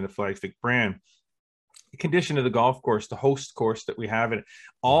company and the Flagstick brand. The condition of the golf course, the host course that we have, and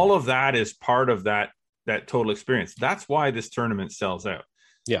all of that is part of that total experience. That's why this tournament sells out.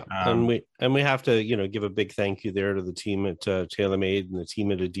 Yeah, and we have to give a big thank you there to the team at TaylorMade and the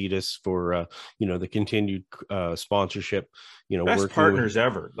team at Adidas for the continued sponsorship. Best partners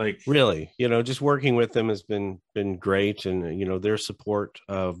ever. Really, just working with them has been great, and their support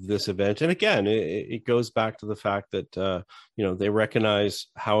of this event. And again, it goes back to the fact that they recognize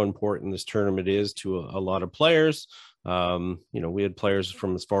how important this tournament is to a lot of players. We had players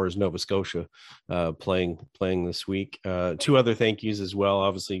from as far as Nova Scotia playing this week. 2 other thank yous as well.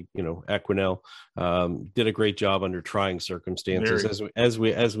 Obviously, Equinel did a great job under trying circumstances. As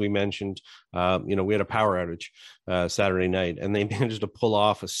we mentioned, we had a power outage Saturday night, and they managed to pull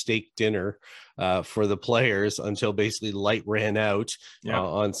off a steak dinner for the players until basically light ran out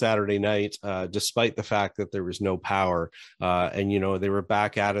on Saturday night, despite the fact that there was no power. And they were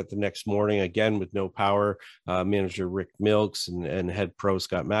back at it the next morning again with no power. Manager Rick Milks and head pro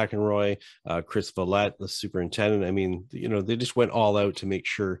Scott McEnroy, Chris Vallette, the superintendent. I mean, they just went all out to make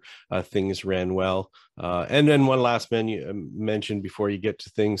sure things ran well. And then one last mention before you get to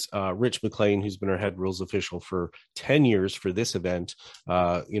things, Rich McLean, who's been our head rules official for 10 years for this event.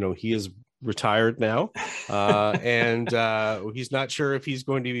 He is retired now, and he's not sure if he's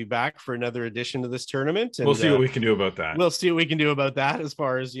going to be back for another edition of this tournament. And we'll see what we can do about that. We'll see what we can do about that, as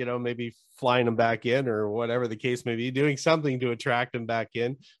far as maybe flying him back in or whatever the case may be, doing something to attract him back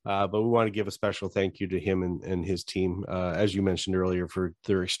in. But we want to give a special thank you to him and his team, as you mentioned earlier, for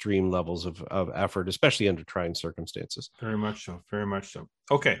their extreme levels of effort, especially under trying circumstances. Very much so. Very much so.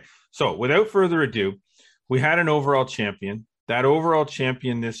 Okay, so without further ado, we had an overall champion. That overall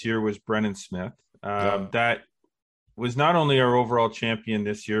champion this year was Brennan Smith. That was not only our overall champion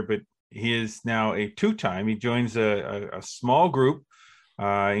this year, but he is now a 2-time. He joins a small group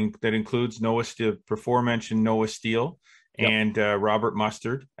that includes Noah Steele, before mentioned Noah Steele, and Robert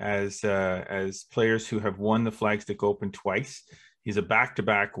Mustard as players who have won the Flagstick Open twice. He's a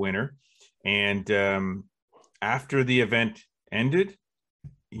back-to-back winner. And after the event ended,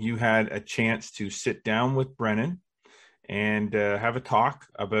 you had a chance to sit down with Brennan and have a talk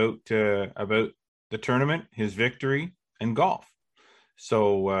about the tournament, his victory, and golf.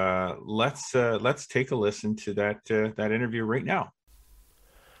 So let's take a listen to that interview right now.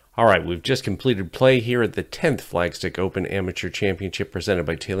 All right, we've just completed play here at the 10th Flagstick Open Amateur Championship presented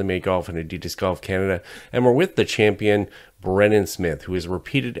by TaylorMade Golf and Adidas Golf Canada, and we're with the champion, Brennan Smith, who is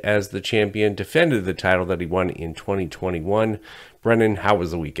repeated as the champion, defended the title that he won in 2021. Brennan, how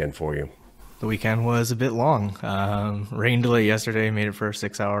was the weekend for you? The weekend was a bit long. Rain delay yesterday made it for a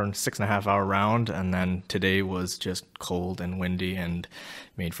 6.5 hour round, and then today was just cold and windy and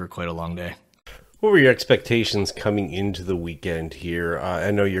made for quite a long day. What were your expectations coming into the weekend here? I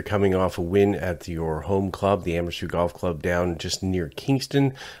know you're coming off a win at your home club, the Amateur Golf Club down just near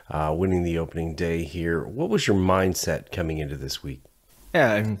Kingston, winning the opening day here. What was your mindset coming into this week?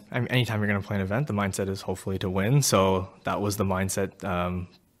 Yeah, anytime you're going to play an event, the mindset is hopefully to win. So that was the mindset.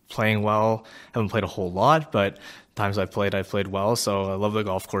 Playing well, haven't played a whole lot, but times I've played well. So I love the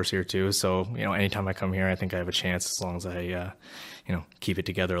golf course here too. So, anytime I come here, I think I have a chance as long as I, keep it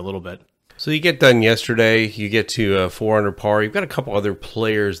together a little bit. So you get done yesterday, you get to 4 under par. You've got a couple other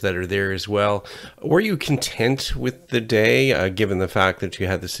players that are there as well. Were you content with the day, given the fact that you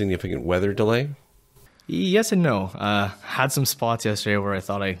had the significant weather delay? Yes and no. Had some spots yesterday where I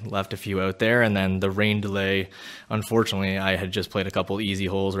thought I left a few out there, and then the rain delay, unfortunately, I had just played a couple easy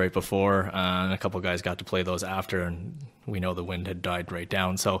holes right before, and a couple guys got to play those after, and we know the wind had died right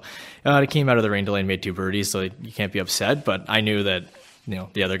down. So I came out of the rain delay and made 2 birdies, so you can't be upset, but I knew that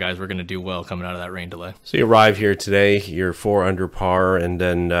the other guys were going to do well coming out of that rain delay. So you arrive here today, you're 4 under par, and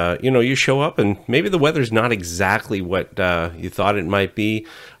then, you show up, and maybe the weather's not exactly what you thought it might be.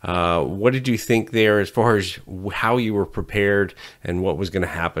 What did you think there as far as how you were prepared and what was going to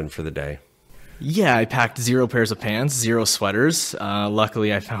happen for the day? Yeah, I packed 0 pairs of pants, 0 sweaters.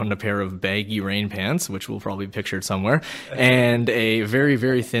 Luckily, I found a pair of baggy rain pants, which will probably be pictured somewhere, and a very,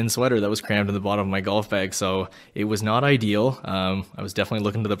 very thin sweater that was crammed in the bottom of my golf bag. So it was not ideal. I was definitely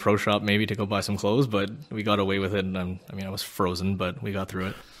looking to the pro shop maybe to go buy some clothes, but we got away with it. And I was frozen, but we got through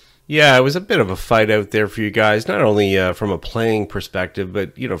it. Yeah, it was a bit of a fight out there for you guys, not only from a playing perspective,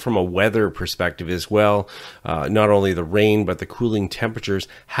 but, from a weather perspective as well. Not only the rain, but the cooling temperatures.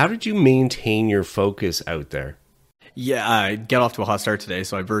 How did you maintain your focus out there? Yeah, I got off to a hot start today,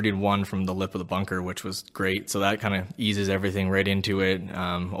 so I birdied 1 from the lip of the bunker, which was great. So that kind of eases everything right into it,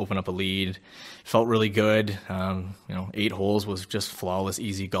 open up a lead. Felt really good. 8 holes was just flawless,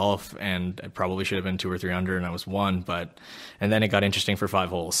 easy golf, and I probably should have been 2 or 3 under, and I was 1. And then it got interesting for 5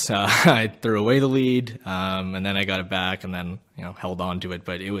 holes. I threw away the lead, and then I got it back, and then held on to it.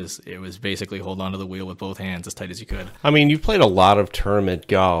 But it was basically hold on to the wheel with both hands as tight as you could. I mean, you've played a lot of tournament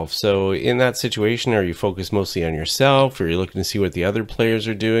golf, so in that situation, are you focused mostly on yourself, or are you looking to see what the other players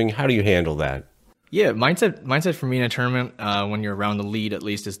are doing? How do you handle that? Yeah, mindset for me in a tournament, when you're around the lead, at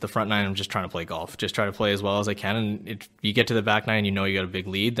least, is the front 9. I'm just trying to play golf, just try to play as well as I can. And if you get to the back 9, you got a big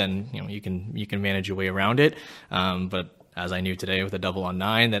lead, then you can manage your way around it. But as I knew today with a double on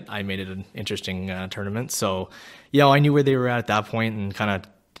 9, that I made it an interesting tournament. So I knew where they were at that point and kind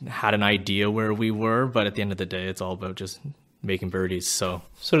of had an idea where we were. But at the end of the day, it's all about just making birdies. So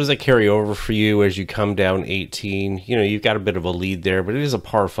does that carry over for you as you come down 18? You've got a bit of a lead there, but it is a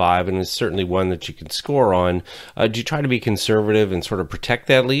par 5, and it's certainly one that you can score on. Do you try to be conservative and sort of protect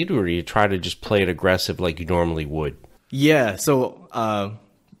that lead, or do you try to just play it aggressive like you normally would? Yeah, so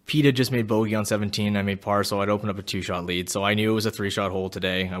Pete had just made bogey on 17. I made par, so I'd open up a 2-shot lead. So I knew it was a 3-shot hole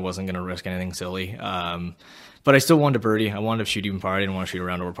today. I wasn't going to risk anything silly. But I still wanted to birdie. I wanted to shoot even par. I didn't want to shoot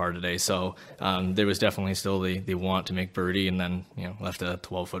around over par today. So there was definitely still the want to make birdie, and then left a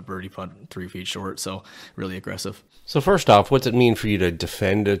 12-foot birdie putt 3 feet short. So really aggressive. So first off, what's it mean for you to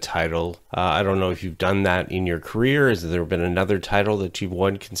defend a title? I don't know if you've done that in your career. Has there been another title that you've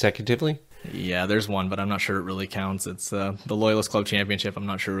won consecutively? Yeah, there's one, but I'm not sure it really counts. It's the Loyalist Club Championship. I'm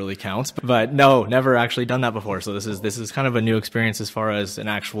not sure it really counts, but no, never actually done that before. So this is kind of a new experience as far as an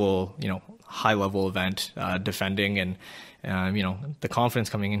actual high level event, defending, and the confidence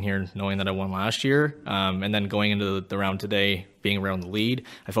coming in here, knowing that I won last year, and then going into the round today, being around the lead,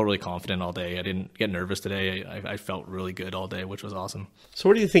 I felt really confident all day. I didn't get nervous today. I felt really good all day, which was awesome. So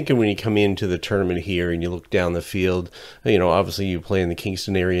what are you thinking when you come into the tournament here and you look down the field? Obviously you play in the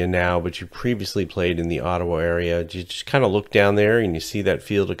Kingston area now, but you previously played in the Ottawa area. Do you just kind of look down there and you see that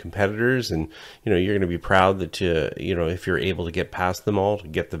field of competitors, and you're going to be proud that if you're able to get past them all to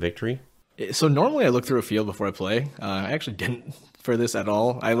get the victory? So normally I look through a field before I play. I actually didn't for this at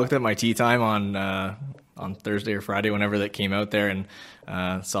all. I looked at my tee time on Thursday or Friday, whenever that came out there, and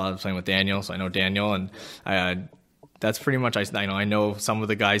saw I was playing with Daniel, so I know Daniel, and that's pretty much, I know some of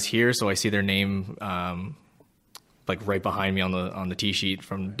the guys here, so I see their name like right behind me on the tee sheet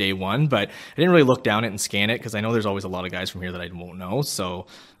from day one, but I didn't really look down it and scan it because I know there's always a lot of guys from here that I won't know. So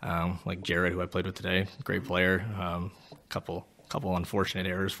like Jared, who I played with today, great player, couple couple unfortunate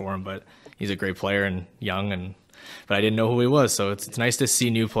errors for him, but he's a great player and young, but I didn't know who he was. So it's nice to see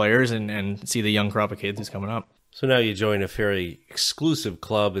new players and see the young crop of kids who's coming up. So now you join a very exclusive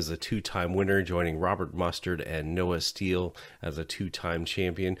club as a two-time winner, joining Robert Mustard and Noah Steele as a two-time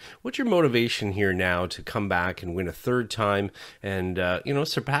champion. What's your motivation here now to come back and win a third time and,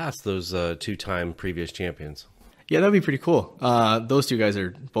 surpass those two-time previous champions? Yeah, that'd be pretty cool. Those two guys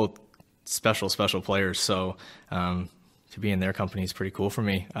are both special players. So to be in their company is pretty cool for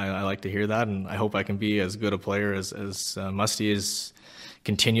me. I like to hear that, and I hope I can be as good a player as Musty is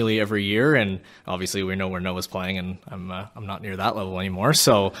continually every year. And obviously we know where Noah's playing, and I'm not near that level anymore.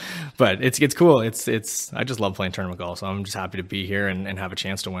 So, but it's cool. I just love playing tournament golf. So I'm just happy to be here and have a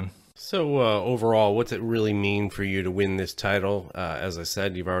chance to win. So overall, what's it really mean for you to win this title? As I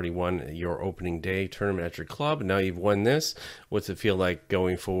said, you've already won your opening day tournament at your club, and now you've won this. What's it feel like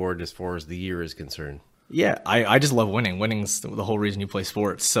going forward as far as the year is concerned? Yeah, I just love winning. Winning's the whole reason you play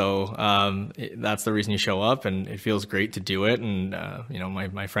sports. So that's the reason you show up, and it feels great to do it. And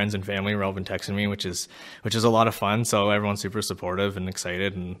my friends and family have all been texting me, which is a lot of fun. So everyone's super supportive and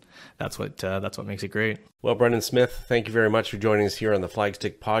excited, and that's what makes it great. Well, Brennan Smith, thank you very much for joining us here on the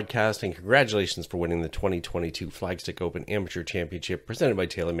Flagstick Podcast, and congratulations for winning the 2022 Flagstick Open Amateur Championship presented by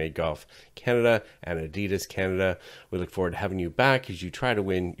TaylorMade Golf Canada and Adidas Canada. We look forward to having you back as you try to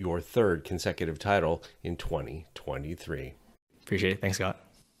win your third consecutive title in 2023. Appreciate it. Thanks, Scott.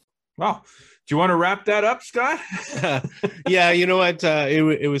 Wow. Do you want to wrap that up, Scott? Yeah, you know what?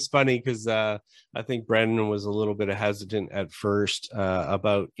 It was funny because I think Brendan was a little bit hesitant at first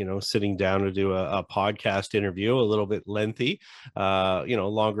about, sitting down to do a podcast interview, a little bit lengthy,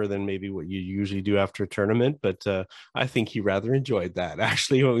 longer than maybe what you usually do after a tournament. But I think he rather enjoyed that,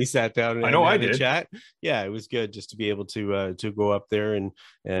 actually, when we sat down and had a chat. Yeah, it was good just to be able to go up there and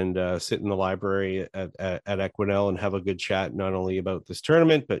sit in the library at Equinell and have a good chat, not only about this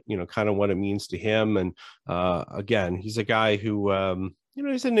tournament, but, kind of what it means to him. And again, he's a guy who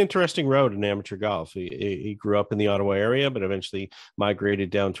he's an interesting road in amateur golf. He grew up in the Ottawa area, but eventually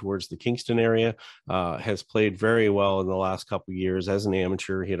migrated down towards the Kingston area. Has played very well in the last couple of years as an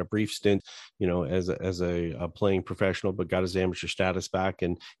amateur. He had a brief stint, as a playing professional, but got his amateur status back,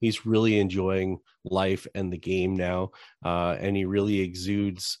 and he's really enjoying life and the game now. And he really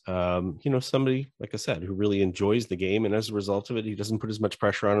exudes, somebody, like I said, who really enjoys the game. And as a result of it, he doesn't put as much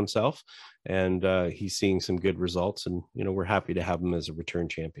pressure on himself, and he's seeing some good results. And, we're happy to have him as a return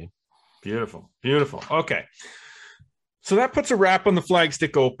champion. Beautiful. Okay. So that puts a wrap on the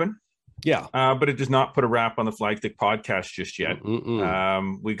Flagstick Open. Yeah. But it does not put a wrap on the Flagstick Podcast just yet. We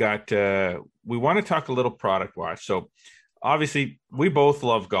want to talk a little product watch. So obviously we both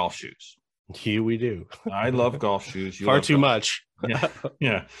love golf shoes. Here we do. I love golf shoes. Far too much.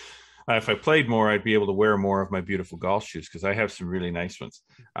 Yeah. If I played more, I'd be able to wear more of my beautiful golf shoes because I have some really nice ones.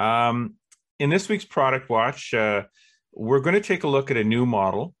 In this week's product watch, we're going to take a look at a new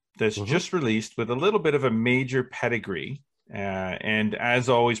model that's just released with a little bit of a major pedigree. And as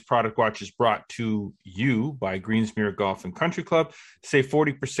always, Product Watch is brought to you by Greensmere Golf and Country Club. Save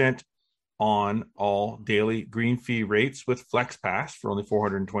 40% on all daily green fee rates with Flex Pass for only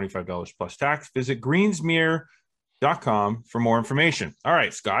 $425 plus tax. Visit greensmere.com for more information. All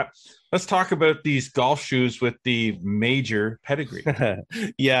right, Scott, let's talk about these golf shoes with the major pedigree.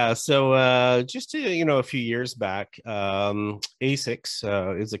 Yeah. So just a few years back,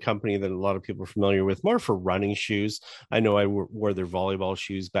 ASICS is a company that a lot of people are familiar with, more for running shoes. I know I wore their volleyball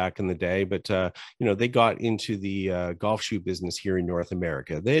shoes back in the day, but they got into the golf shoe business here in North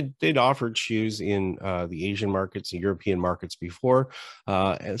America. They'd offered shoes in the Asian markets and European markets before,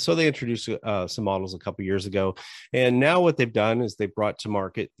 and so they introduced some models a couple years ago. And now what they've done is they brought to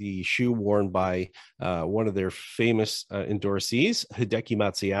market the shoe worn by one of their famous endorsees, Hideki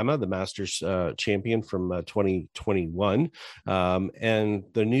Matsuyama, the Masters champion from 2021. And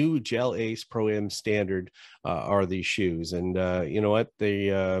the new Gel Ace Pro-Am Standard are these shoes. And you know what?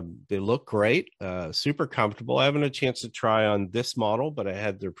 They look great, super comfortable. I haven't had a chance to try on this model, but I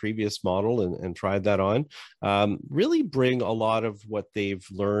had their previous model and tried that on. Really bring a lot of what they've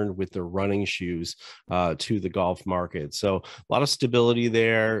learned with their running shoes to the golf market. So a lot of stability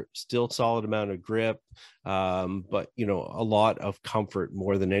there, still solid amount of grip, but a lot of comfort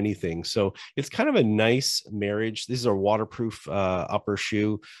more than anything. So it's kind of a nice marriage. These are waterproof upper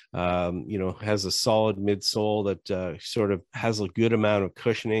shoe, has a solid midsole that sort of has a good amount of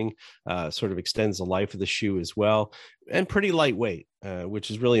cushioning, sort of extends the life of the shoe as well, and pretty lightweight, which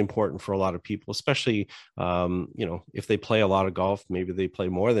is really important for a lot of people, especially, if they play a lot of golf, maybe they play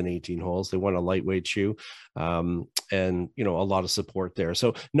more than 18 holes, they want a lightweight shoe, and, a lot of support there.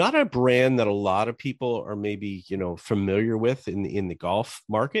 So not a brand that a lot of people are maybe, familiar with in the golf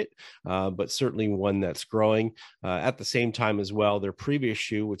market, but certainly one that's growing. At the same time as well, their previous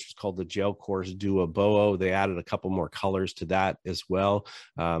shoe, which was called the Gel Course Duo Boho, they added a couple more colors to that as well.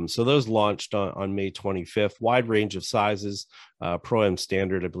 So those launched on May 25th, wide range of sizes. Pro-Am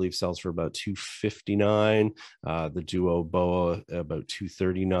Standard, I believe, sells for about $259. The Duo Boa about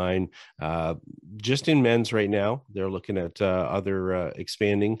 $239. Just in men's right now, they're looking at other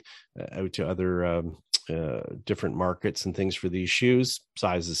expanding out to other different markets and things for these shoes,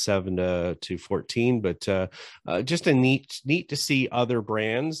 sizes 7 to 14. But just a neat to see other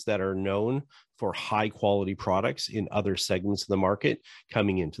brands that are known for high quality products in other segments of the market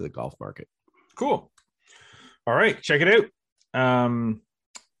coming into the golf market. Cool. All right, check it out.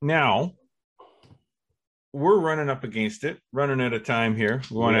 Now we're running up against it, running out of time here.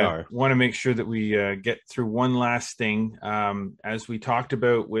 We want to make sure that we get through one last thing. As we talked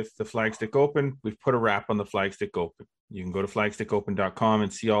about with the Flagstick Open, we've put a wrap on the Flagstick Open. You can go to flagstickopen.com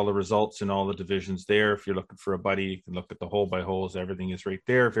and see all the results and all the divisions there. If you're looking for a buddy, you can look at the hole by holes. Everything is right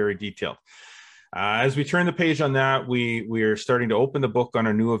there, very detailed. As we turn the page on that, we are starting to open the book on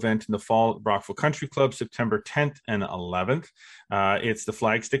our new event in the fall at Brockville Country Club, September 10th and 11th. It's the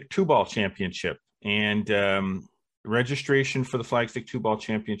Flagstick 2-Ball Championship. And registration for the Flagstick 2-Ball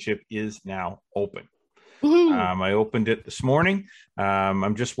Championship is now open. I opened it this morning.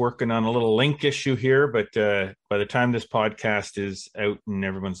 I'm just working on a little link issue here, but by the time this podcast is out and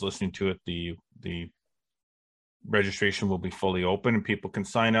everyone's listening to it, the registration will be fully open and people can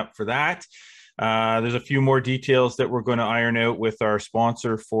sign up for that. There's a few more details that we're going to iron out with our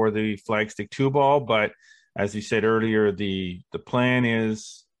sponsor for the Flagstick 2-Ball, but as you said earlier, the plan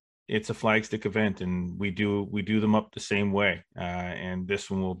is it's a Flagstick event, and we do them up the same way. And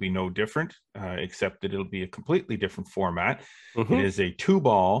this one will be no different, except that it'll be a completely different format. Mm-hmm. It is a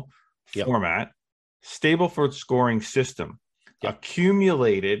 2-ball format, stable for scoring system,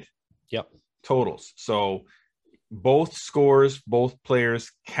 accumulated totals. So both scores, both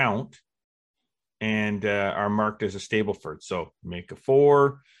players count and are marked as a Stableford. So make a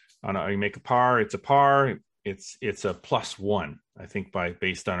 4, you make a par, it's a par, it's a +1, I think,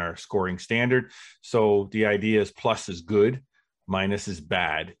 based on our scoring standard. So the idea is plus is good, minus is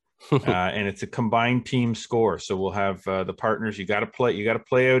bad, and it's a combined team score. So we'll have the partners. You got to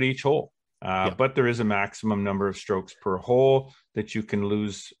play out each hole, but there is a maximum number of strokes per hole that you can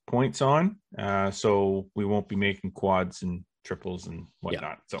lose points on. So we won't be making quads and triples and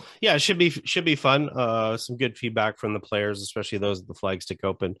whatnot. So it should be fun. Some good feedback from the players, especially those at the Flagstick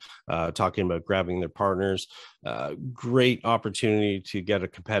Open, talking about grabbing their partners. Great opportunity to get a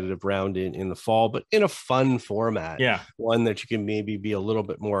competitive round in the fall, but in a fun format. One that you can maybe be a little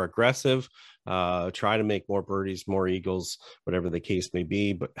bit more aggressive, try to make more birdies, more eagles, whatever the case may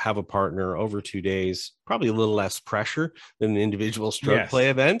be, but have a partner over 2 days, probably a little less pressure than an individual stroke play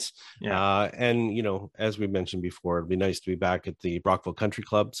event. And as we mentioned before, it'd be nice to be back at the Brockville Country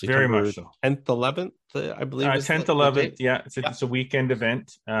Club, very much so. 10th, 11th, I believe. 10th, 11th. It's a weekend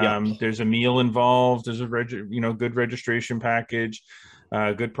event. There's a meal involved. There's a good registration package,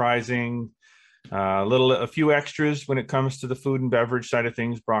 good prizing. A few extras when it comes to the food and beverage side of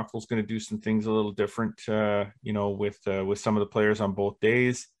things. Brockville's going to do some things a little different, with some of the players on both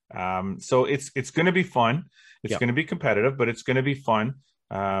days. So it's going to be fun. It's going to be competitive, but it's going to be fun.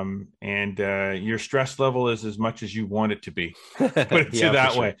 And your stress level is as much as you want it to be. Put it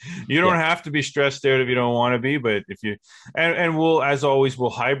that way. You don't have to be stressed out if you don't want to be, but if you, and we'll, as always,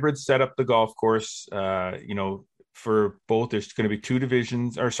 we'll hybrid set up the golf course, for both. There's going to be 2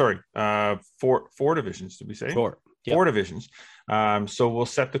 divisions, or sorry, 4 divisions. Did we say 4? 4 divisions. So we'll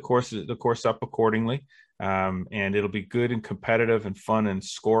set the course up accordingly. And it'll be good and competitive and fun and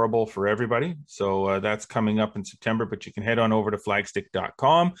scoreable for everybody. So that's coming up in September, but you can head on over to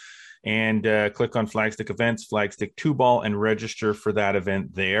flagstick.com and click on Flagstick events, Flagstick 2-Ball, and register for that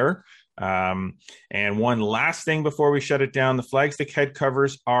event there. And one last thing before we shut it down, the Flagstick head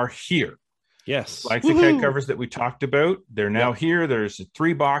covers are here. Yes. Flagstick head covers that we talked about, they're now here. There's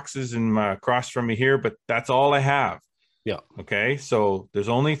 3 boxes across from me here, but that's all I have. Okay. So there's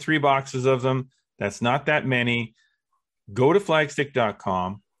only 3 boxes of them. That's not that many. Go to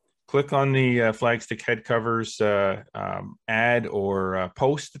flagstick.com, click on the Flagstick head covers ad or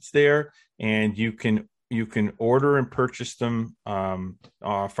post that's there, and you can order and purchase them from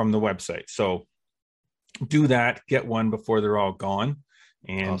the website. So do that, get one before they're all gone.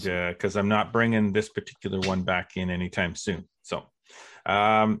 And because I'm not bringing this particular one back in anytime soon. So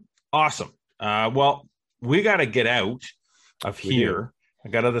awesome. Well, we got to get out of here. I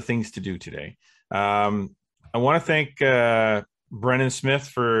got other things to do today. I want to thank Brennan Smith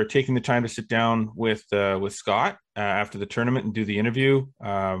for taking the time to sit down with Scott after the tournament and do the interview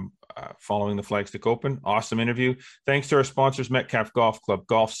following the Flagstick Open. Awesome interview. Thanks to our sponsors, Metcalf Golf Club,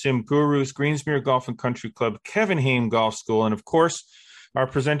 Golf Sim Gurus, Greensmere Golf and Country Club, Kevin Haime Golf School, and of course, our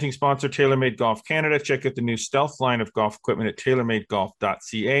presenting sponsor, TaylorMade Golf Canada. Check out the new Stealth line of golf equipment at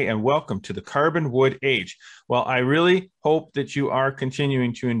taylormadegolf.ca, and welcome to the carbon wood age. Well, I really hope that you are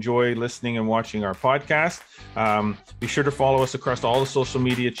continuing to enjoy listening and watching our podcast. Be sure to follow us across all the social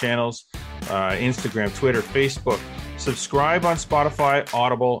media channels, Instagram, Twitter, Facebook. Subscribe on Spotify,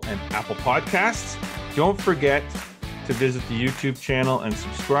 Audible, and Apple Podcasts. Don't forget to visit the YouTube channel and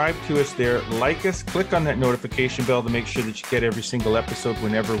subscribe to us there. Like us, click on that notification bell to make sure that you get every single episode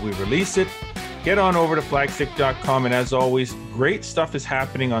whenever we release it. Get on over to flagstick.com, and as always, great stuff is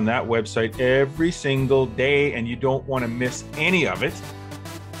happening on that website every single day, and you don't want to miss any of it.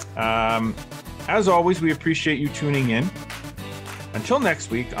 As always, we appreciate you tuning in. Until next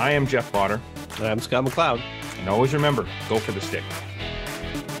week, I am Jeff Potter. And I'm Scott McLeod. And always remember, go for the stick.